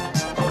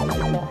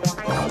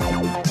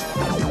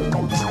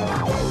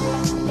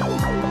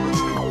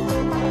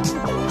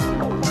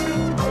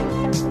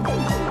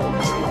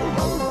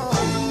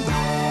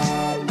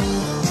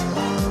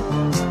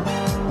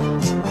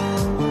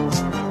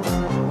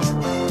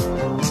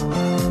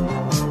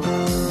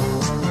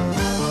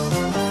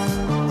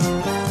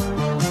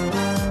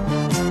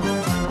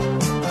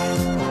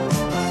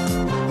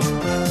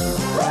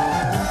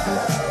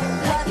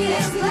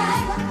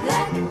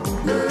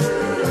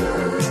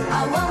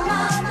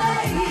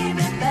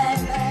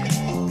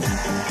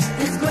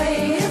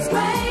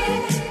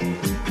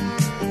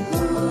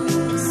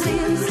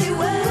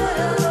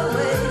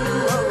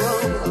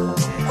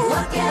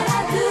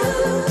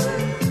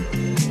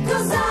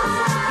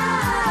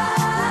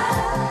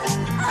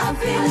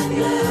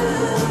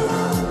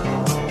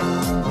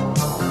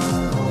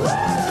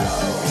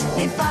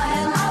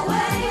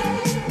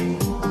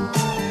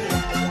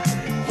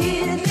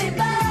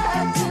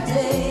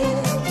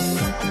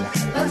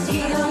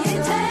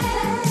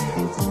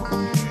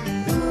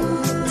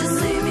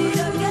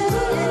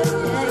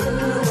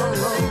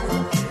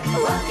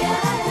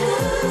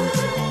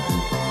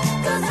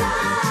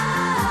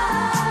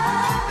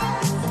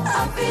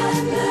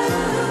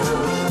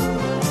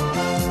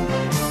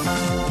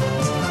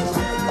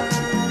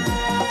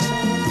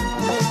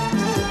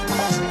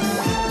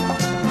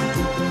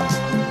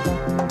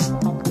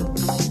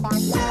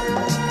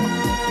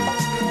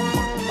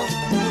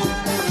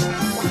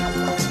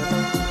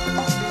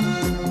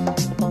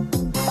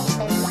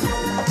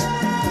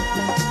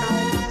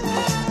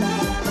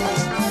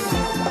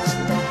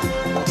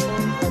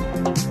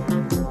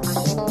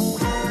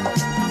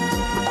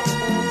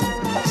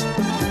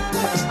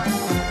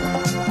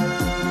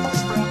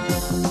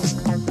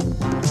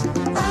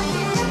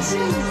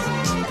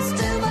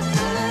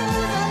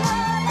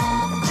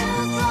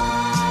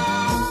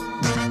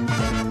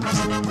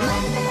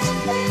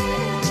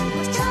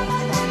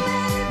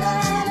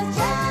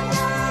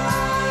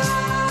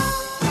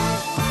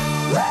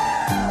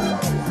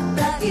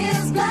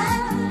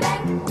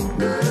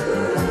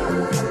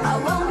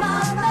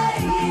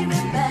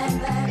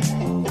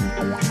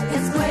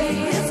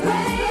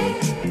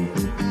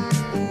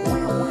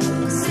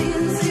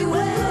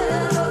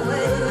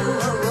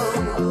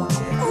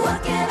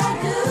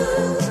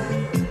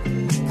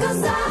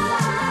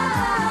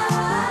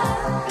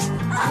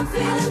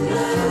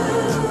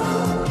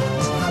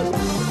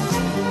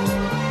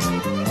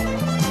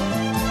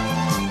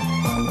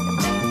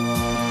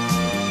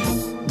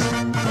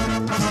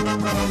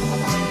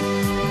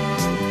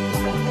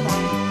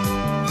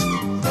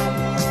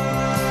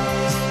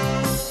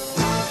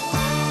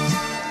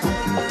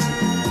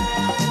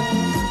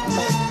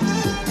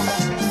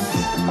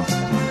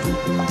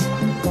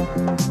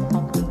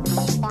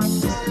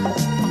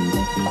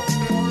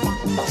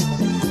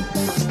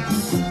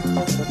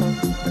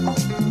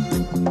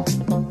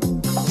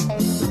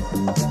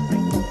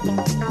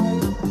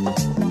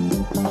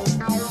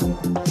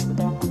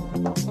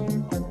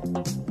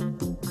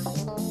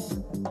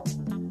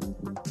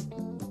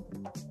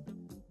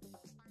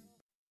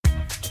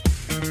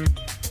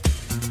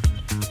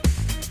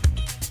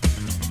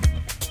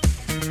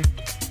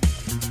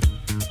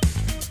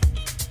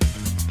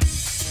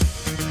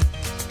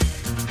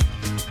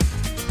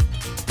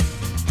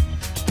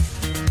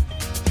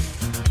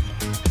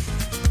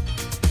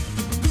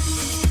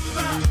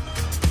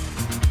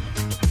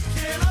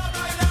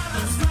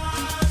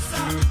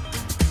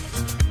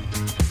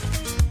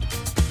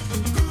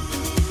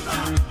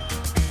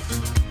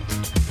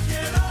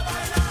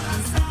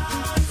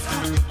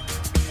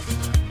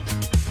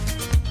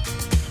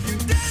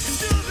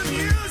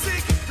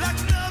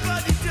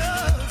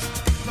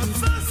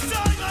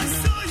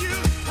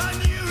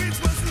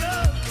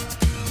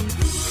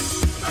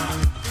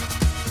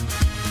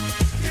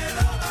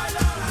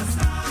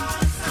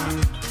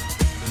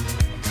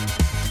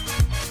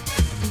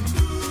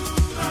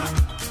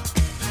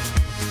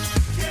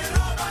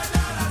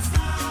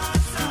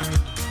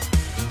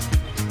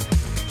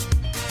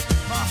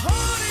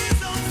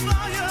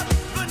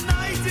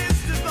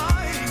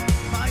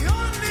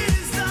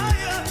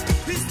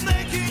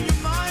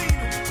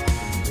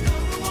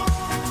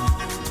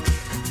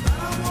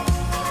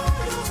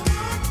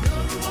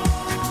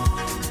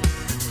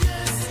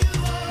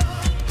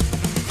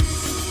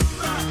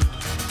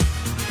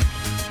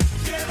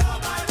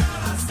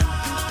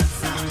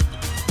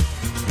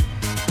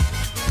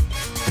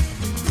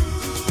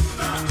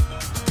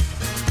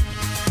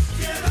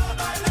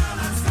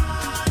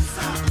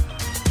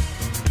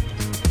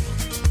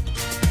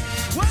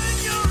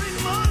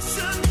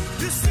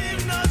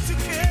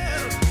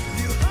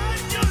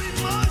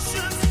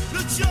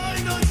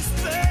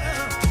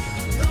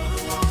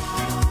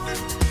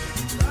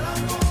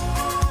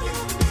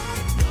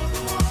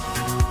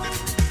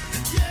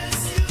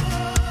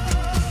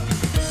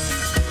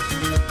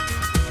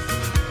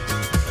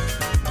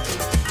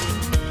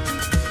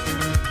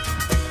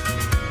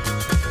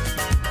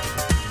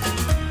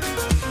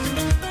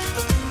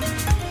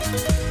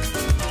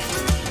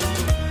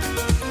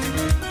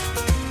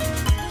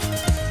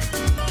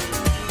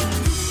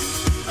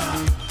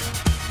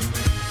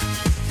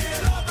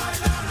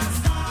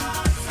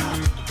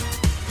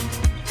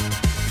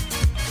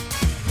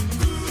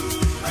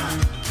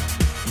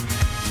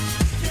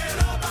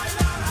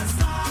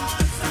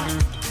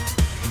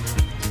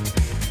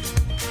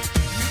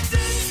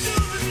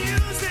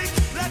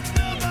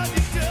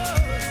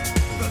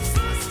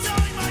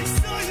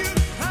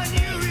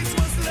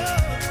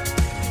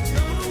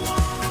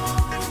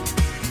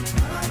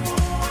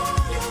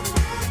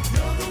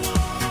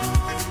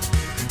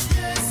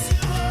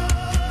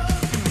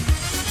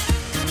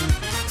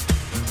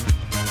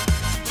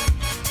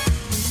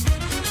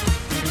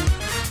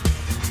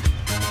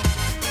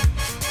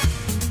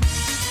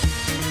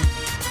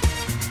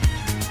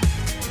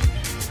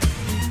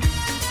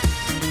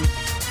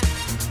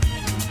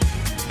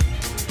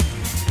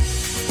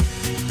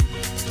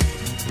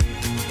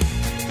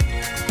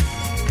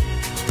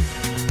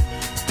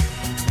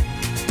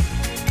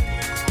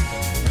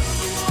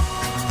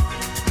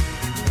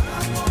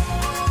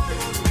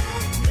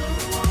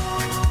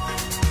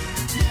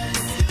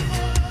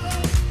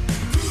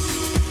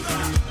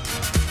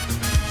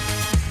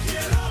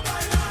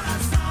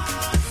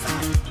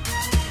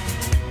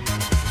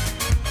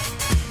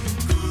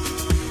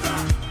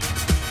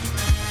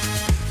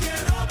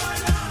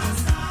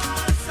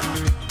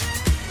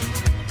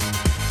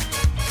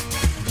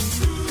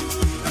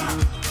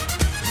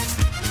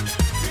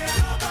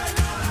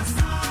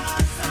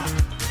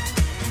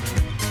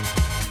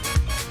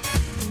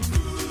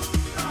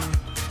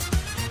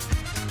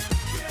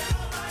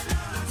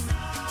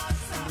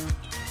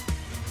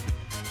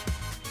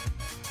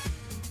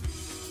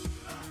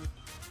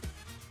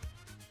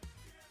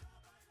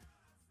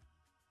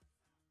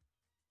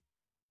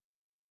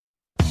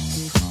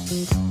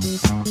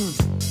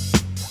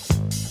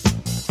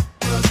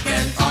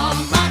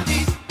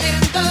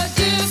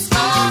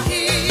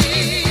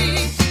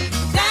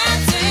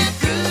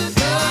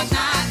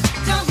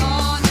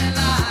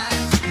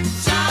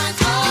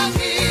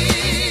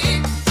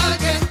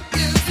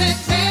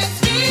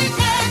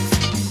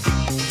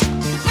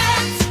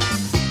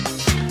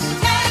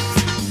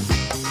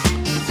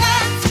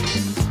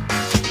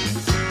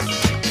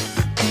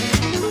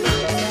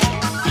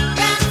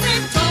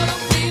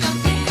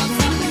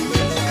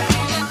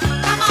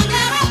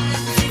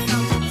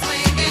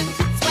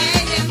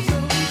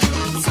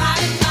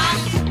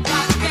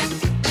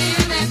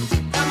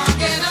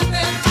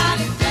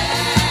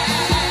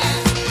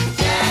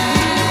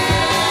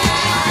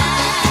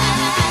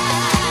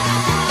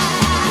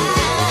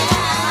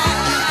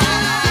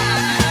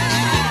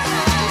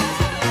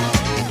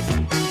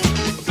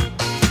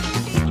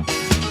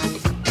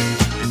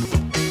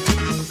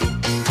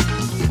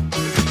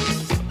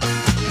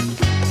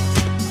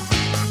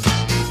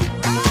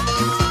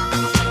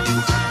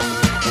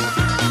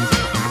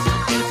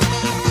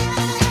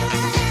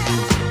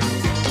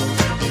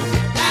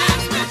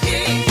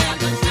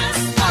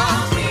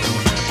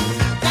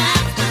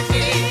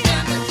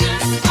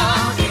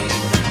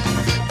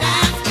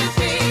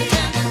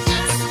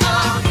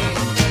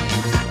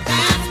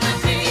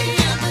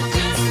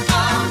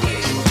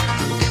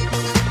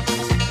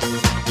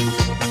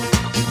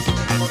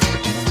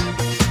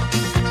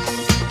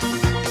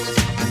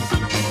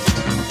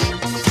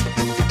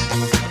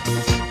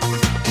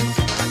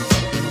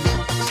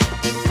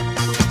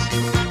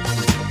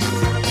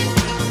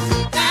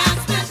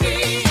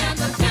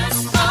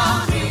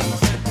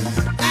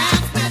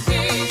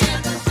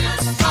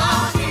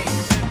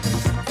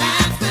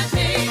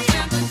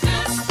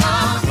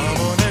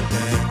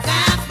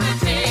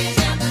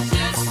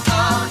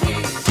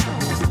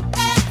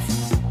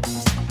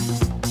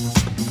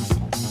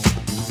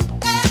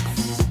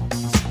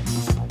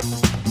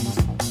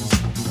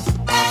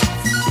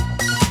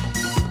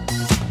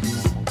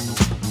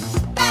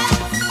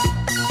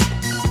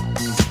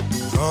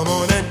 Come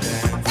on and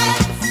dance.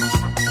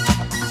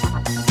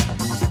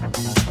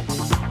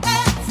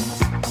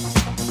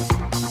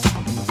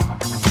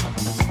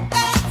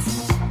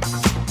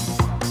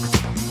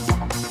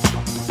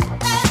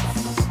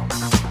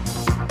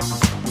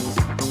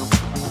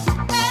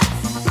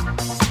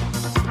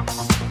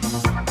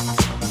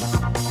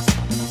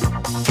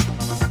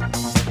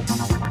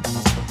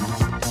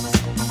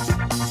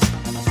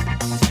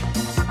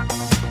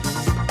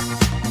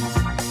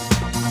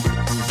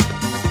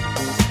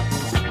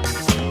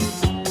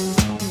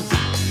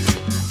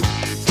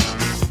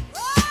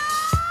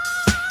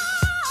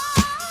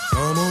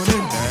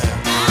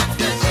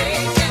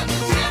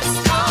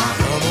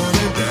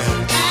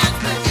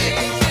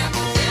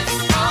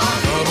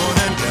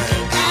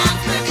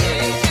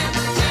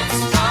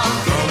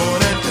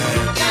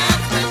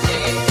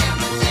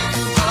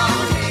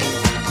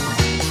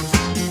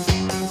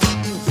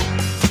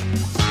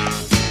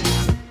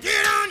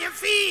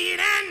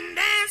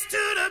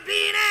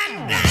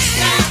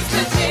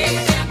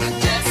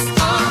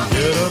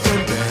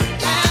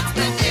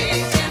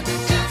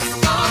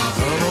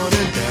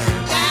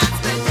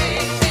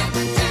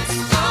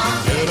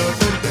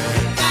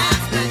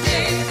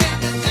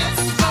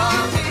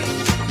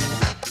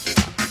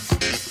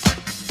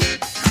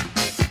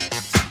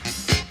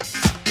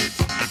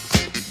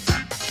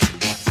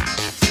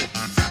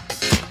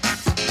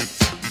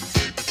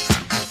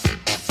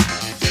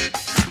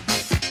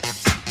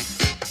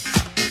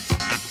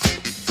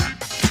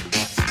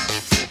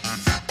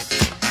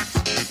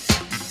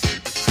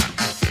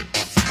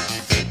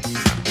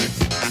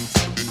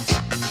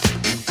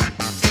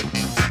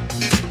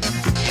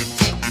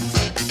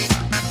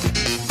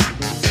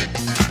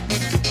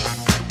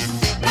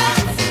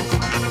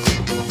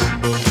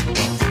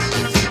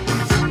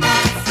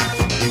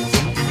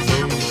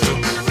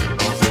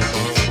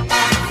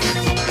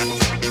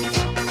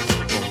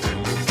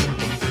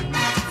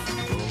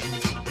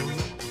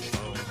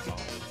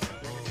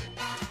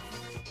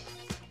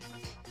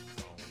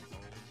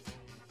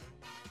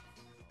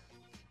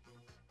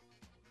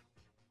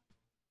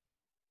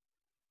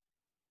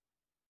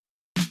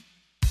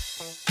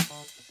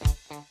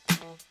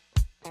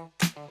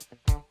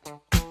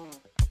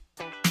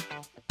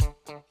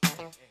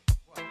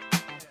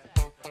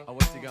 Oh,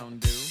 what you gonna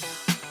do?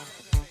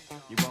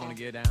 You wanna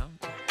get down?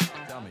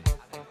 Tell me.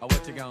 Oh,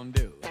 what you gonna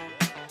do?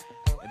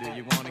 Do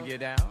you wanna get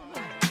down?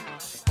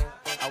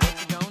 Oh, what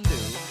you gonna do?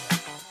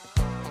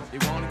 You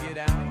wanna get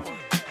down?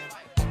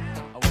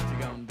 Oh, what you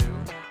gonna do?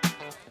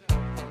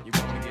 You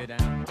wanna get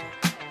down?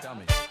 Tell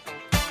me.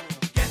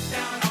 Get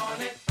down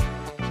on it.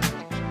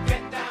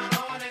 Get down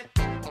on it.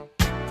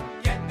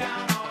 Get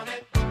down on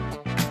it.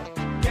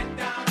 Get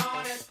down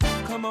on it.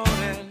 Come on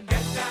in.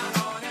 Get down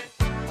on it.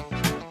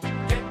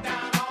 Get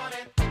down on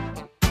it.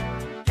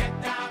 Get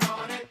down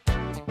on it.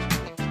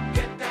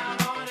 Get down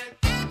on it.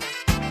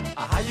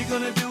 How you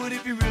gonna do it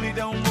if you really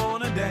don't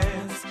wanna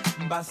dance?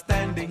 By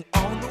standing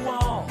on the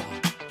wall.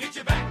 Get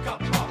your back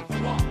up off the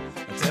wall.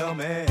 Tell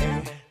me,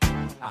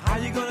 how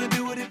you gonna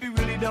do it if you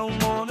really don't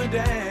wanna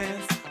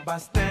dance? By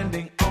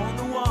standing on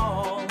the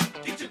wall.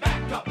 Get your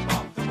back up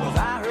off the wall. 'Cause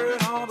I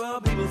heard all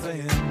the people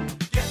saying,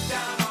 Get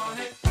down on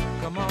it.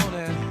 come on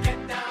in.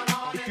 Get down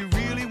on If it. you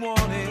really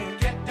want it,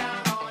 Get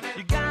down on it.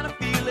 you gotta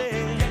feel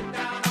it. Get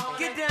down on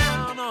it. Get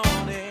down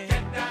on it.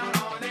 Get down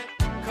on it.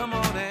 Come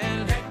on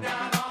in. Get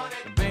down on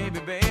it. Baby,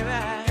 baby.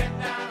 Get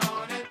down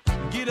on it.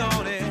 Get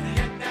on it.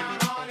 Get down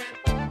on it.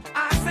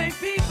 I say,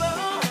 people,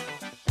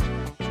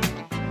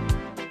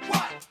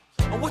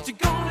 what you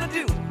gonna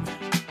do?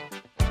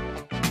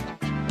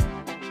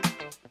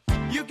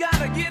 You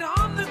gotta get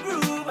on the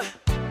groove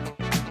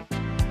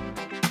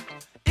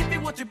if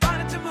you want your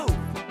body to move.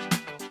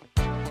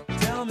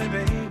 Tell me,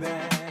 baby,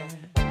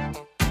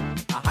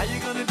 how you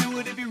gonna do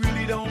it if you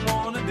really don't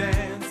wanna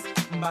dance?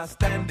 By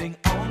standing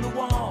on the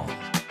wall.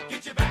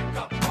 Get your back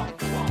up off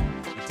the wall.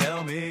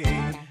 Tell me,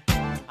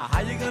 how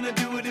you gonna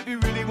do it if you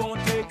really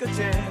won't take a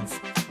chance?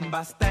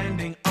 By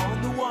standing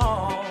on the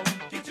wall.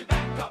 Get your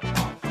back up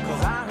off the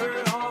 'Cause wall. I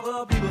heard all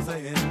the people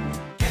saying,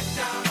 Get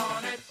down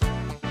on it.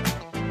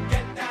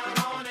 Get down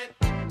on it.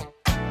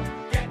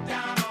 Get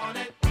down on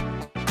it.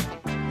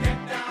 Get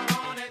down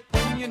on it.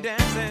 when you're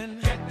dancing,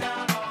 Get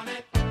down on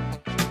it.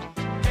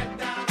 Get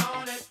down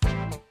on it.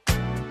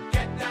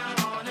 Get down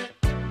on it.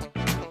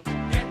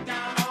 Get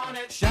down on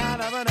it.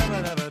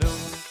 sha-da-ba-da-ba-da-ba-doo.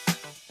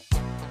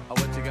 Oh,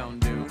 what you gonna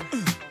do?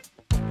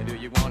 Do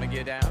you wanna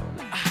get down?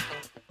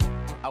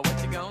 Oh, what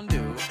you gonna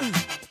do?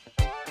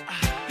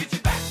 Get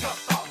your back up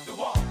off the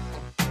wall.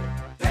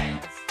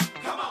 Dance.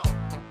 Come on.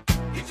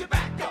 Get your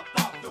back up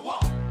off the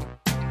wall.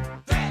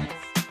 Dance.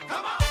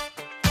 Come on.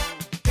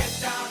 Get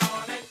down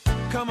on it.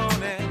 Come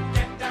on in,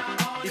 Get down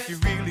on if it. you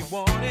really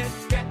want it.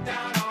 Get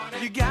down on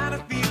it. You gotta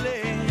feel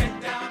it.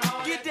 Get down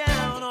on it. Get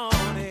down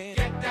on it.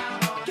 Get down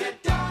on it.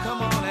 Get down.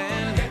 Come on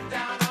in, Get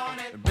down on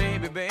it.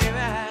 baby, baby.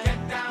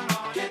 Get down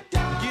on it. Get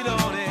down. Get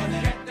on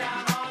it. Get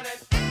down on it.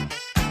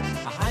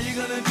 How you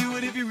gonna do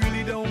it if you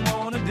really don't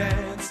wanna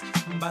dance?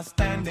 By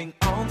standing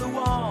on the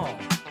wall.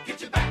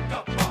 Get your back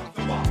up off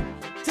the wall.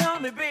 Tell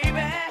me,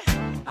 baby,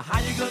 How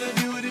you gonna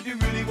do it if you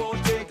really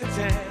won't take a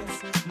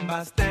chance?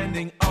 By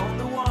standing on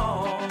the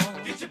wall.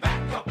 Get your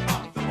back up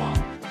off the wall.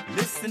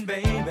 Listen,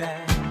 baby,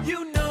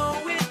 you know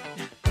it.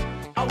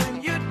 Oh,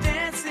 when you're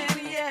dancing,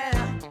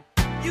 yeah,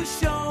 you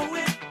show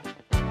it.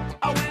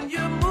 Oh, when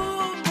you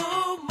move,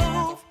 move,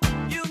 move,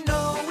 you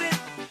know it.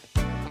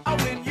 Oh,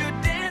 when you're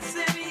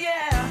dancing,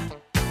 yeah,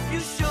 you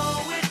show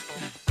it.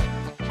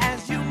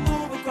 As you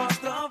move across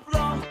the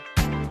floor,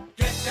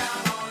 Get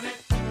down on it.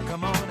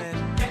 come on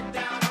and Get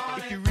down on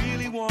if it. you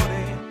really want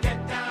it,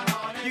 Get down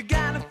on it. you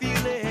gotta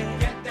feel it.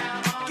 Get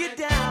down on Get it.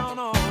 down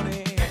on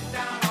it. Get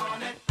down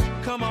on it.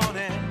 Come on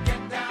and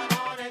Get down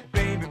on it.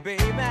 baby,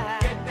 baby,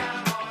 Get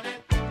down on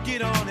it.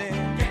 get on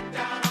it. Get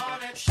down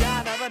on it.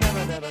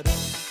 Sha-da-ba-da-ba-da-ba-da.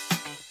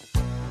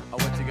 Oh,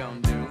 what you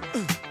gonna do?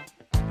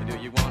 Do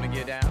you wanna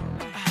get down?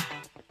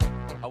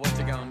 Oh, what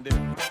you gonna do?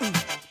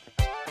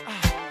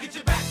 Get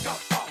your back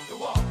up off the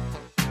wall.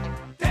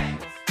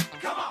 Dance.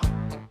 Come on.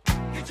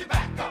 Get your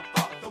back up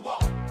off the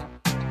wall.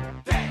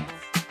 Dance.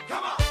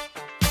 Come on.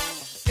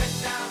 Get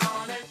down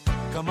on it.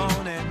 Come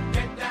on and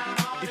Get down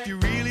on it. if you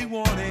really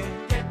want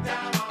it, Get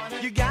down on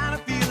it. you gotta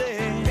feel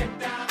it. Get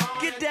down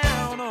on Get it.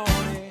 down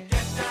on it.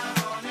 Get down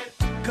on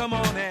it. Come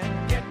on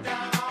and Get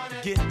down on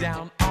it. get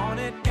down on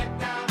it. Get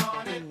down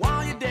on it.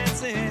 While you're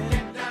dancing,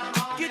 Get down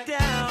on get it.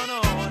 down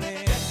on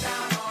it. Get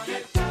down on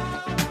it. Get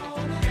down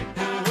on it.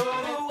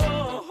 Oh,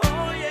 oh,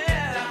 oh,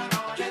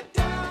 yeah. Get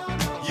down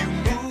on it. You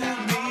move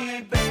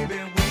me, baby,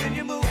 when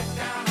you move. Get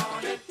down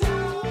on it. Get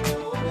down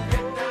on it.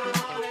 Get down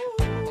on it.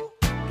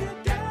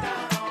 Get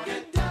down on it.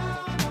 Get down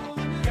on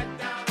it. Get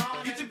down on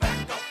it. Get your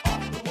back up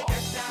off the wall.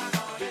 Get down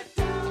on it. Get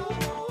down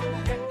on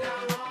it. Get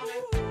down on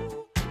it.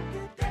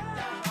 Get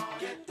down on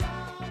it. Get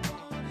down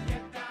on it.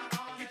 Get down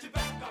on it. Get your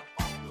back up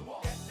off the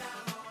wall.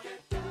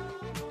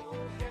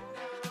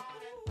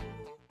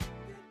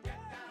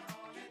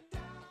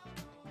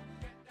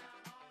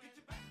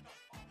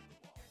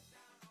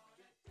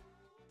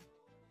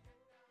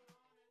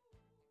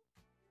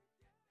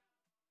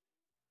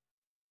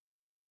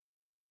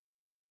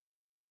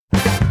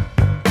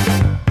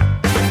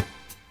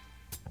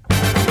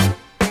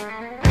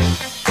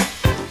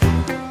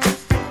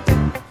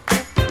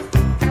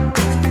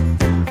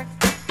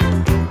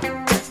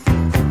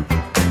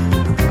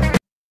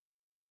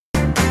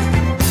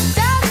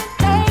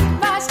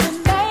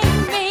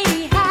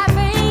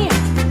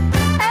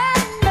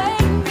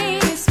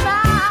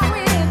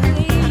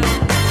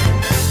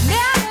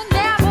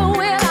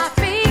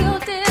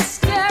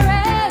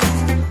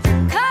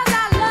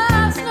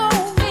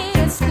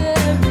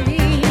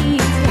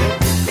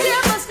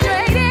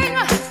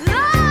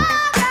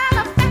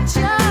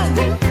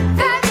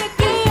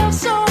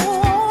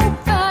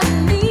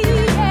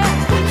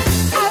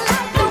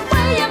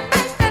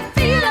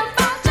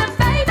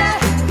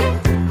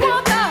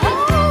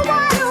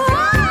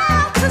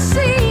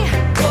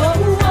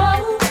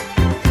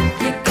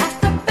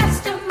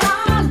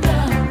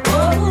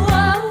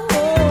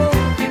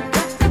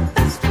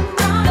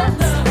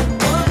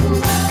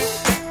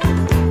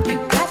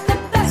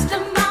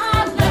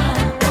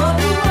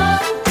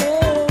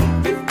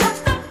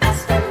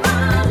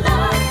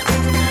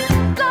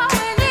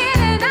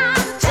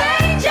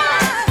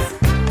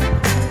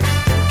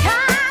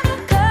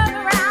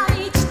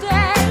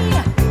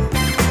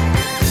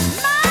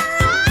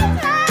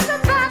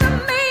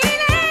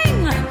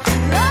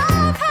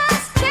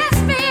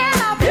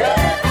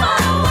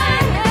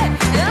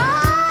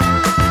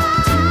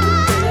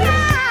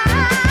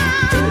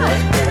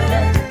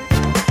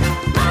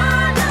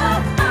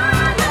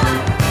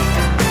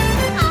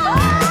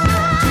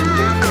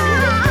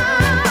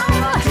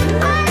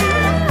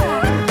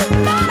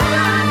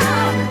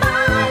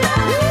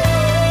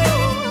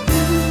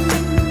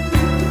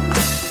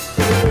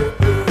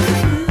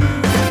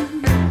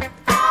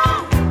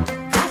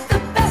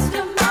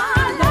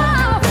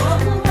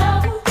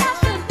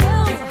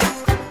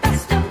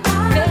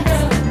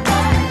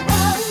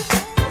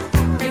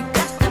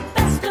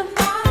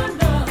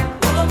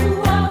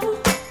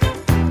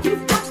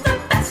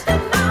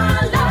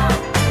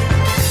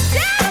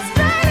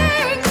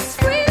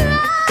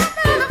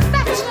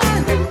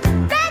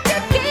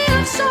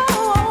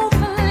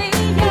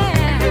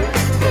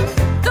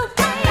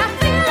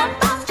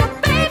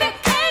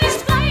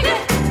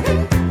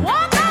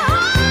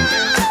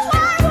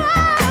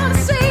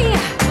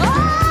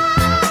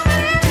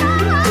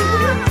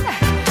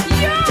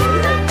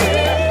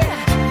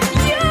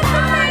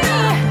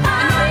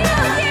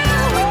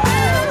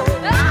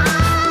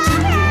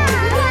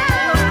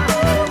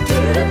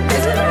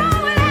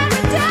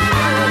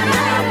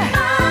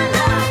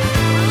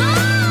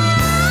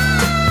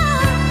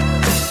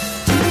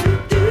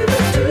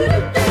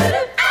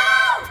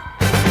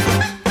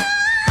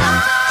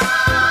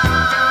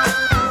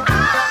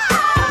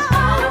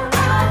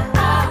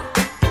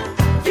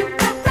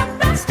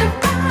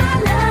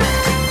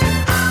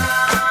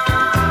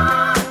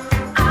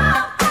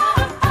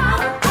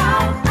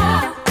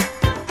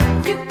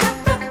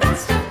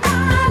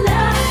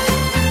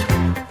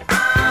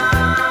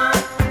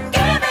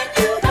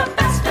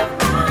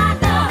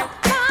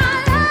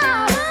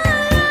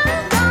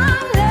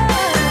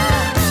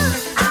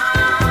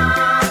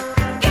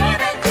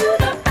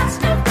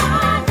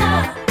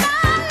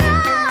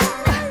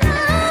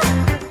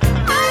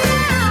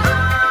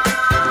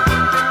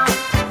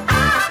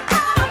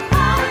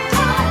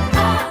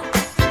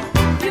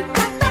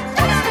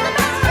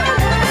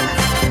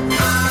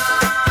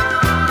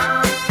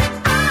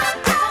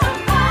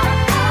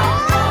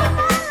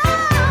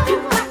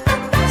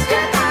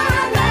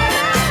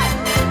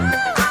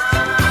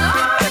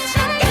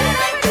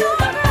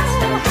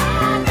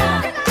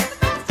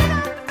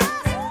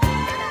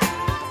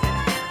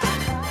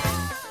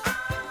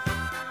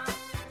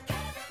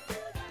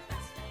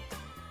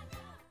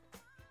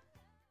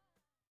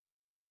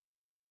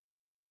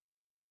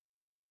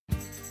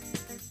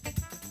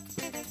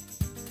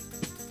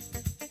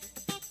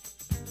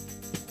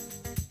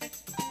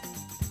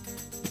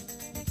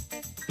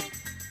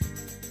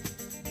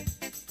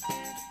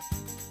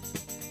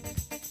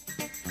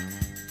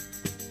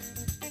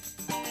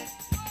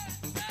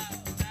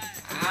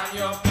 I'm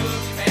your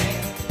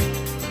boogeyman.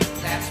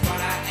 That's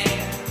what I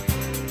am.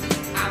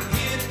 I'm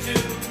here to do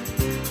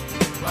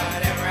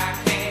whatever I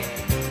can.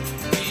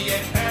 Be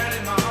it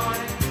early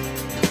morning,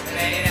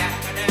 late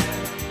afternoon,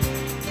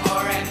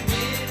 or at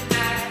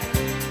midnight.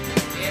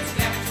 It's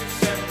never too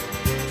soon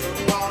to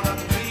wanna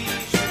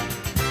please you,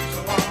 to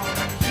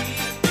wanna keep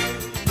you,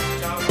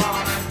 to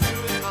wanna do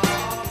it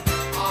all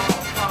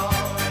for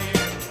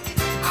you.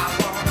 I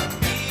wanna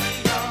be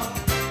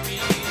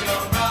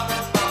your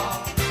rubber ball.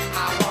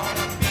 I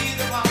wanna be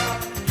the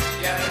one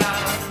you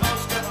love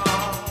most of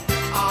all.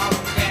 Oh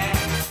yeah.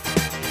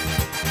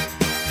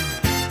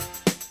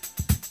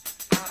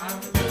 I'm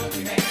the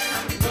boogeyman.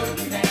 I'm the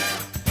boogeyman.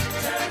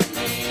 Turn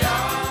me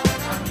on.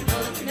 I'm the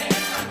boogeyman.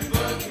 I'm the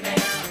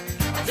boogeyman.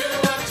 I'll do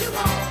what you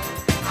want.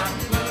 I'm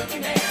the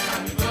boogeyman.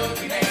 I'm the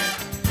boogeyman.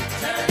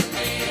 Turn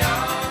me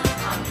on.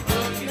 I'm the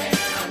boogeyman.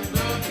 I'm the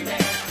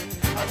boogeyman.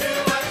 I'll do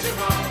what you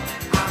want.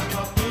 I'm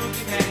your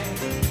boogeyman.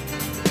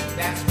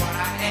 That's what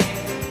I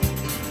am.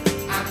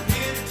 I'm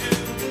here to do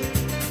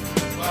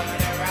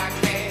whatever I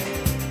can.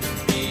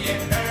 Be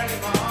it early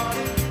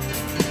morning,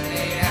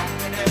 late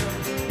afternoon,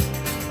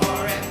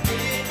 or at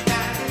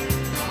midnight.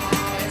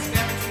 Oh, it's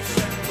never too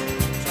soon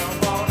to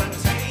wanna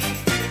take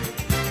you,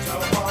 to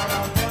wanna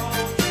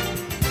hold you.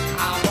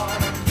 I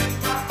wanna give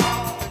my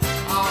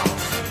all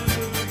to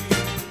you,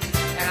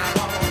 and I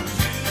want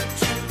you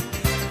to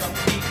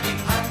completely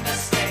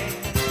understand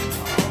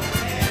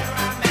where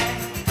I'm at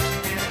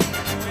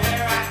and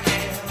where I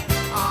am.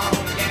 Oh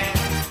yeah.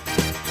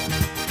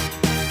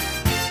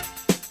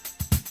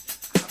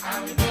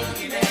 I'm the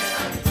boogeyman.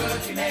 I'm the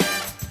boogeyman.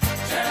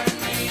 Turn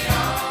me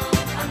on.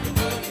 I'm the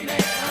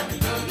boogeyman. I'm the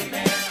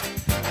boogeyman.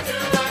 I do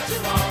what you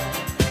want.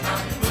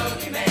 I'm the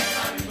boogeyman.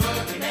 I'm the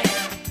boogeyman.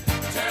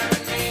 Turn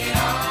me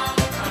on.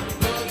 I'm the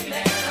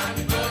boogeyman. I'm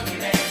the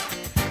boogeyman.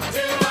 I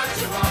do what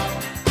you want.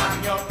 I'm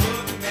your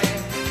boogeyman.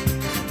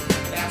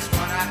 That's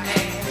what I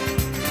am.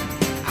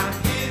 I'm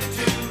here to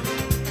do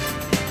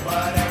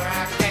whatever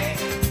I can.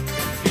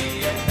 Be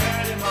it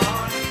early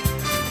morning,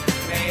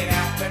 late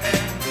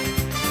afternoon,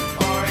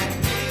 or at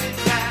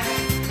midnight.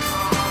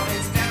 Oh,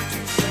 it's never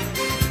too soon.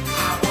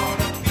 I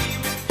wanna be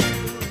with you.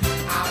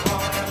 I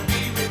wanna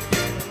be with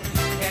you.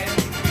 Can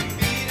we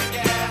be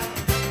together,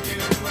 you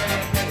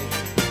and me?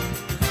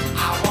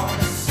 I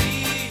wanna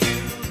see you,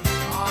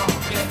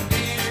 get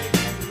near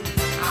you.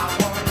 I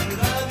wanna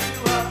love you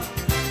up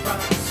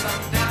from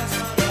sundown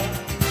to sun.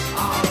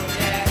 Oh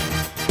yeah,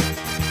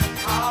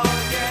 oh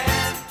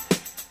yeah.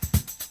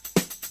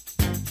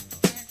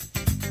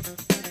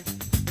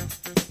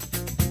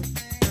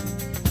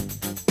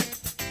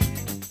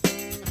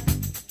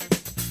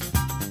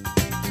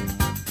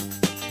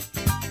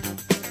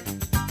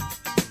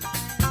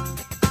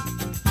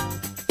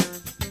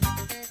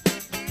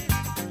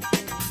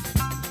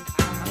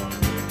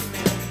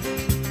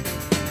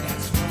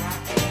 That's what I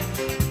am.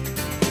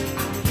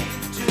 I'm here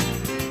to do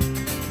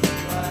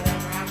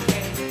whatever I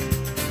can.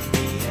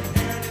 Be it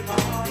early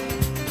morning,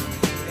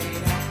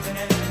 late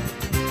afternoon,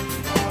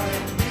 or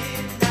at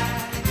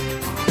midnight.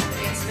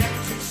 It's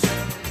never too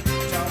soon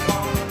to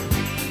wanna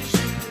please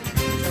you,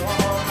 to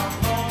wanna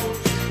hold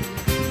you,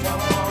 to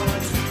wanna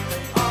do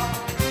it all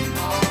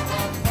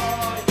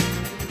for you.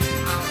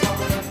 I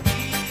wanna be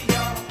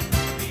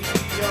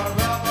your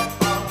rubber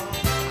ball.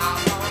 I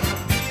wanna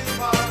be the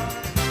one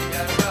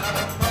you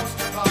love most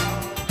of all.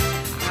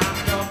 I'm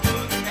your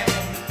boogeyman.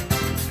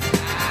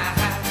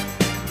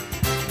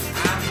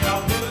 I'm your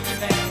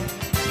boogeyman.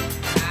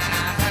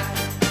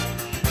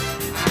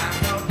 I'm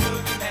your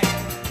boogeyman.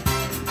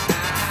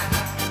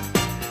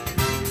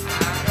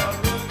 I'm your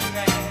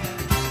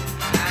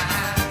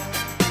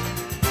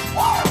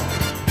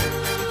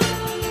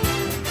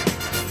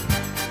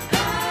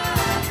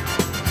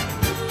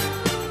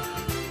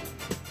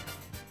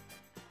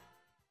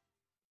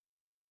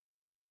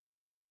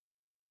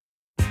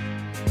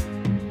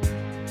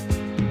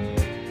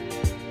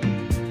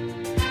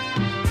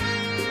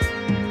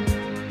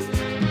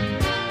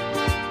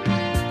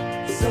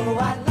So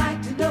I'd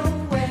like to know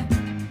where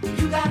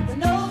you got the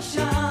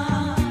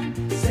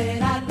notion.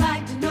 Said I'd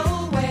like to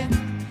know where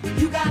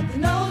you got the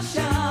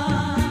notion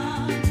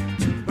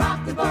to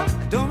rock the boat.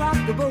 Don't rock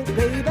the boat,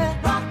 baby.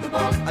 Rock the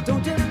boat. I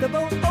don't tip the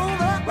boat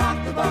over.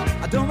 Rock the boat.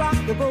 I don't rock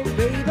the boat,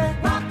 baby.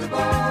 Rock the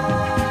boat.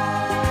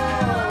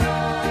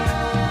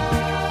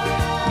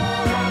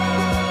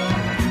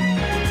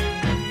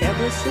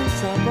 Ever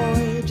since our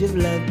voyage of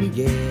love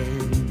began,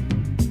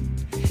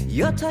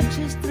 your touch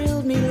has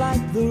thrilled me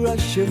like the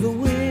rush of the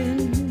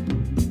wind,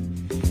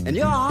 and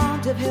your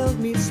arms have held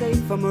me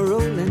safe from a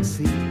rolling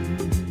sea.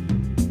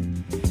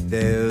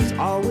 There's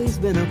always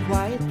been a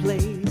quiet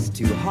place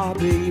to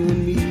harbor you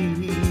and me.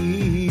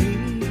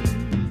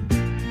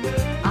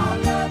 Our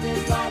love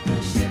is like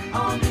a ship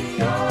on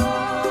the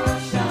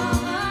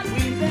ocean.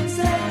 We've been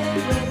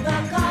sailing with a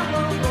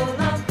cargo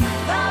full of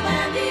love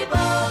and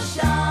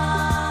devotion.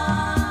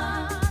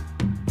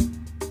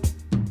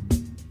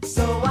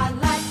 So I'd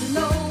like to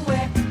know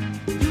where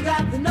you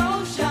got the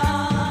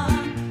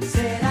notion.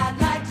 Said I'd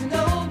like to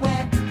know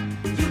where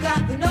you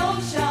got the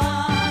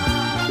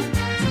notion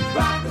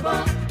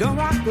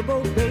the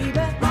boat, baby.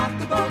 Rock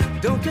the boat.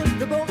 Don't tip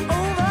the boat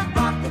over.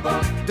 Rock the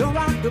boat. Don't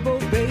rock the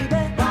boat, baby.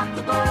 Rock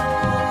the boat.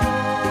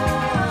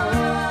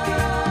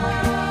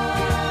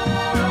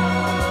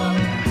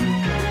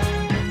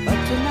 Up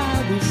to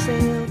now we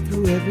sailed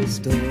through every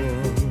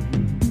storm,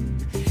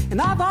 and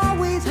I've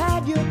always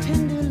had your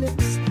tender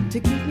lips to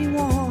keep me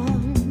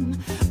warm.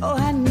 Oh,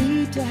 I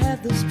need to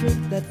have the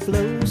strength that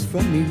flows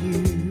from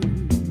you.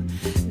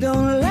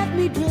 Don't let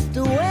me drift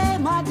away,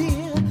 my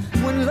dear,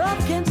 when love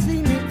can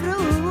see me through.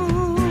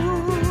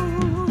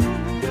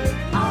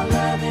 Our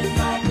love is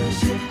like a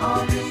ship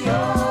on the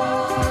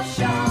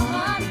ocean.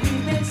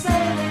 We've been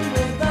sailing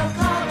with a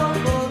cargo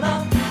full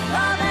of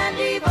love and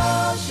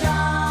devotion.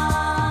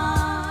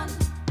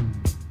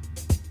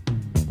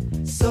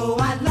 So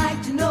I'd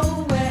like to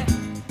know where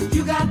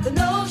you got the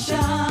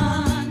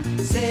notion.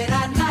 Said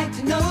I'd like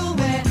to know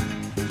where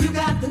you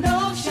got the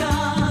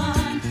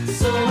notion.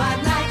 So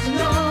I'd like to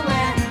know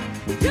where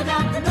you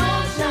got the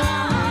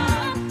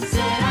notion.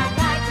 Said I'd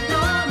like to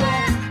know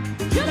where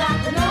you got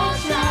the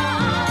notion.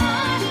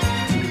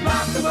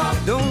 Rock the boat.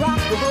 Don't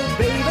rock the boat,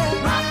 baby.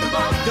 Rock the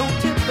boat. Don't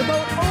tip the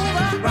boat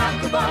over. Rock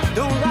the boat.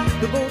 Don't rock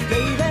the boat,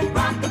 baby.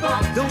 Rock the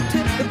boat. Don't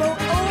tip the boat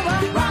over.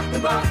 Rock the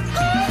boat.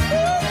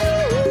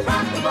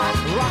 Rock the boat.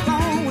 Rock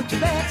on with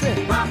your Betsy.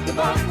 Rock the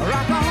boat.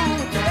 Rock on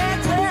with your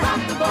Betsy.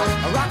 Rock the boat.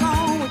 Rock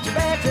on with your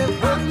Betsy.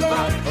 Roll yeah,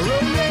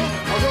 roll yeah,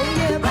 roll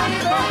yeah,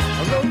 baby.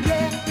 Roll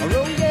yeah,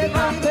 roll yeah,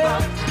 Rock the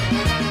boat.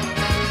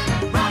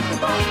 baby. Rock the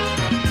boat.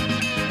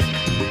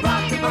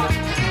 Rock the boat.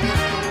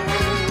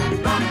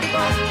 Rock the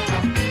boat.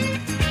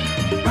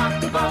 Rock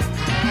the boat.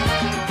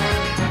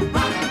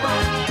 Rock the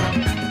boat.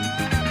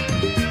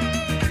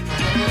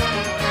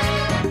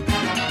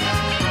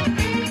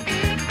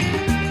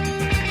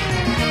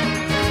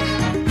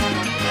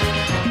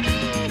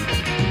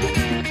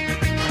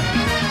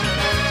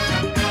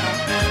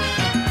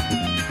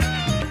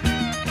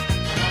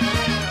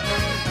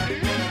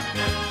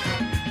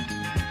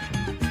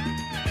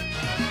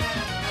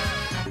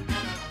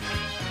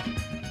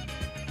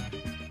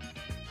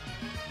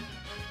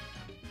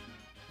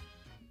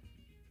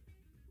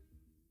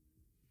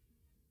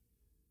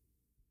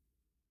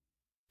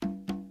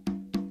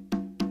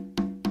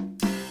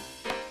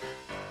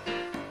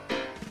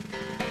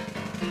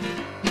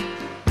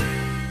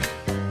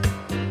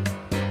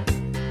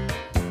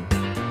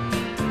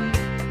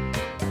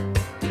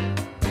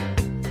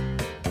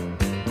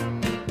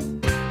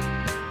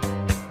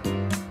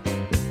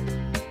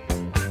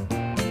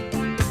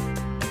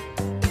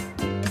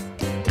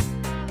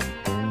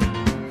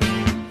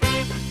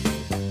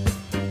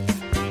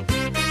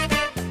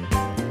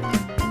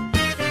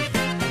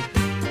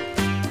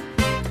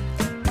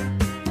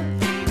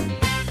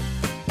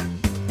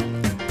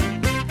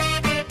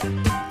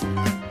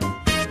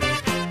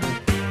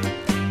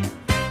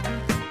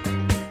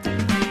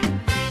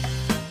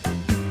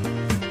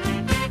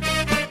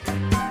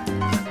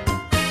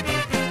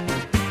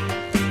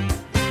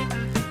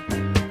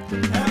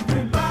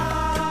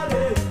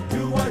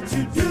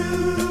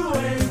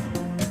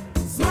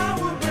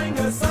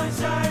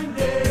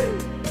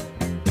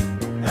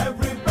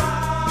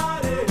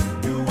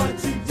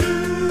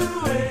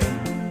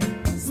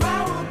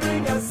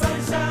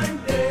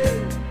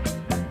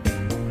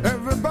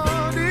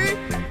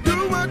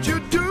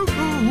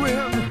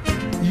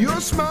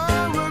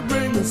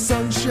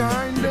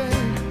 sunshine day.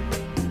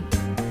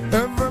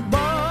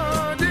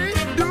 Everybody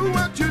do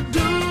what you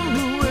do,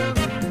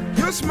 and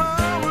your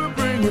smile will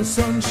bring a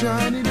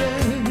sunshiny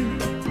day.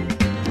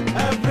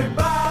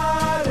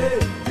 Everybody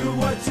do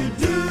what you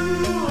do,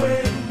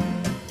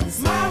 and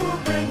smile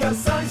will bring a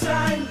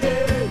sunshine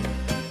day.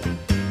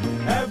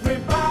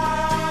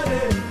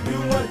 Everybody do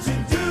what you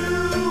do,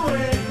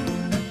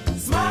 and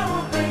smile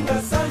will bring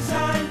a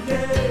sunshine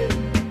day.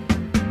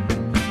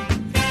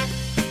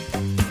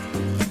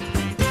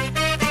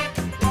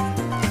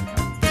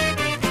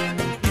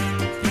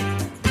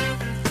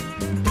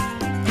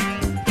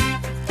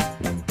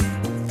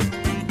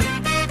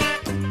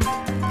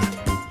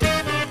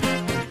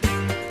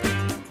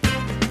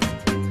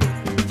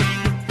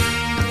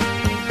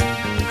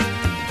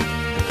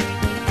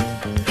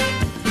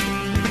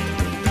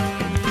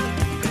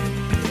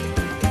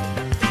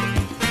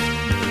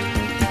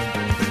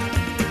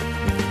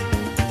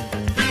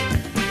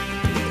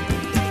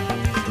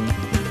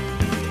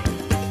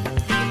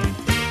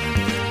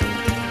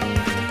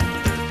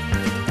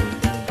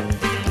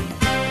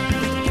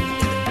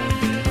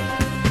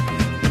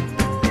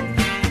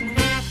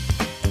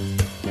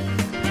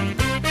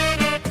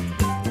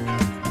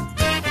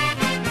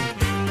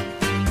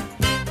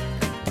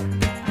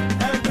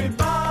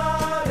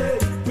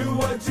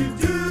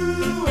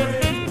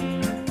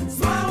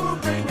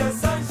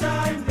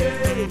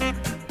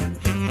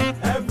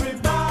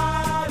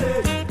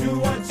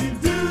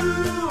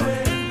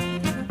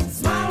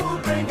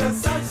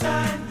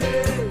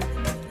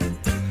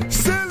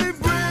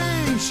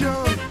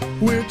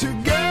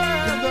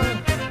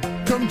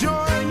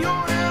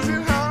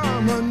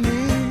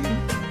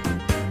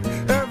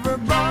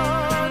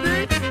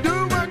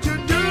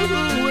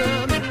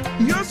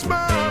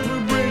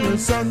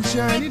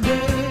 sunshiny day.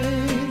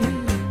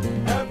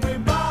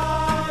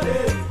 Everybody,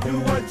 do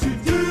what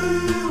you're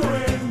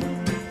doing.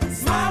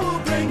 Smile will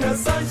bring a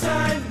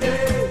sunshine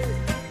day.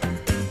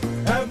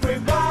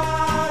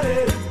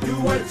 Everybody, do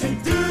what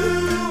you're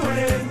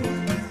doing.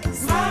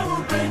 Smile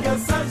will bring a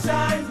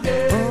sunshine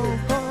day.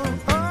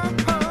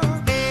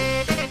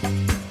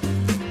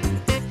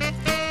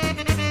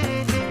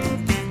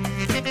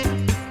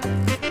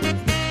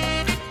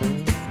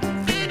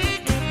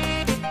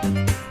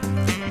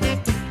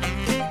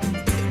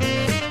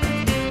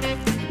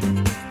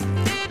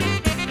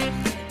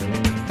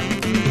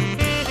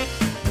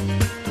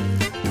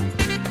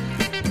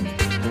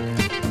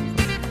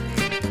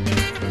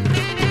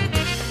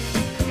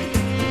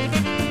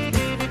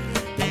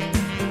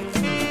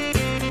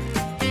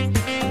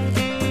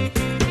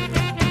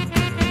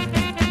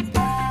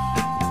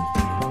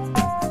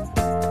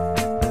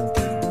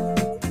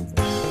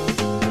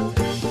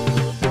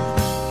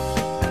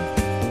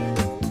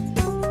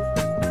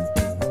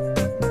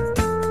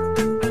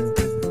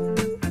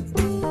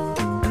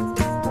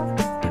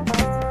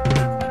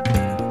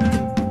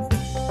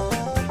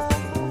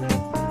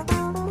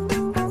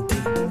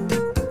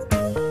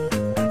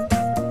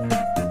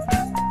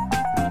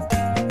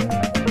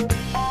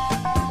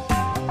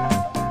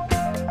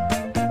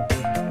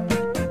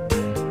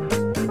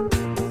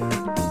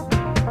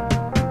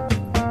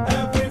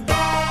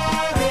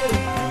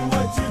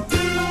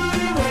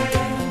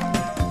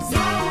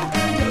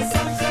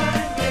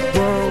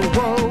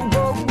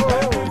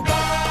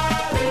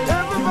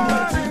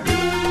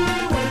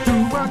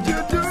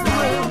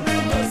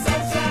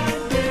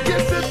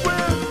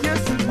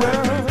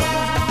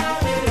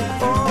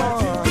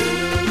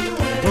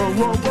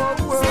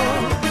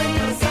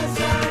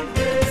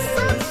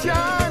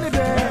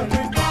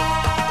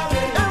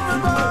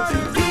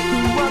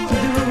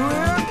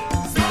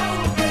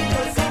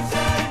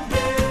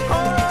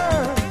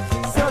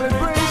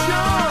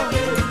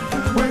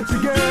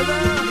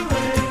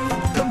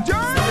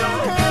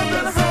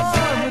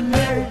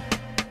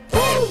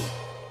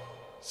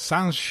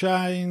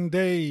 Sunshine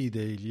Day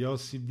degli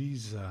Ossi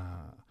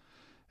Bisa.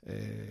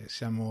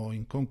 Siamo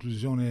in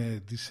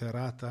conclusione di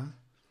serata.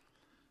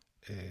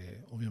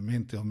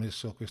 Ovviamente ho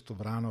messo questo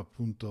brano,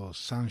 appunto,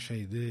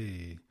 Sunshine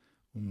Day,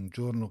 un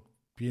giorno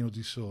pieno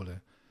di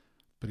sole,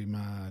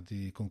 prima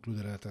di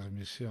concludere la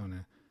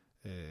trasmissione.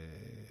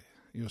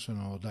 Io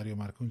sono Dario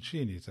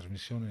Marconcini, la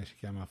trasmissione si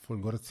chiama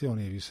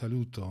Folgorazioni, vi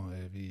saluto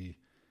e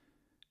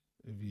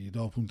vi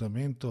do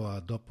appuntamento a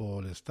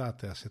dopo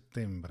l'estate, a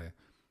settembre.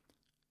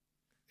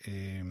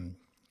 E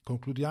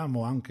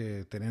concludiamo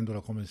anche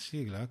tenendolo come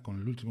sigla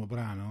con l'ultimo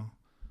brano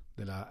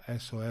della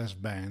SOS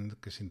Band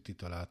che si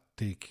intitola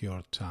Take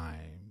Your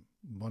Time.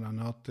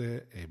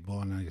 Buonanotte e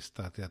buona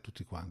estate a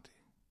tutti quanti.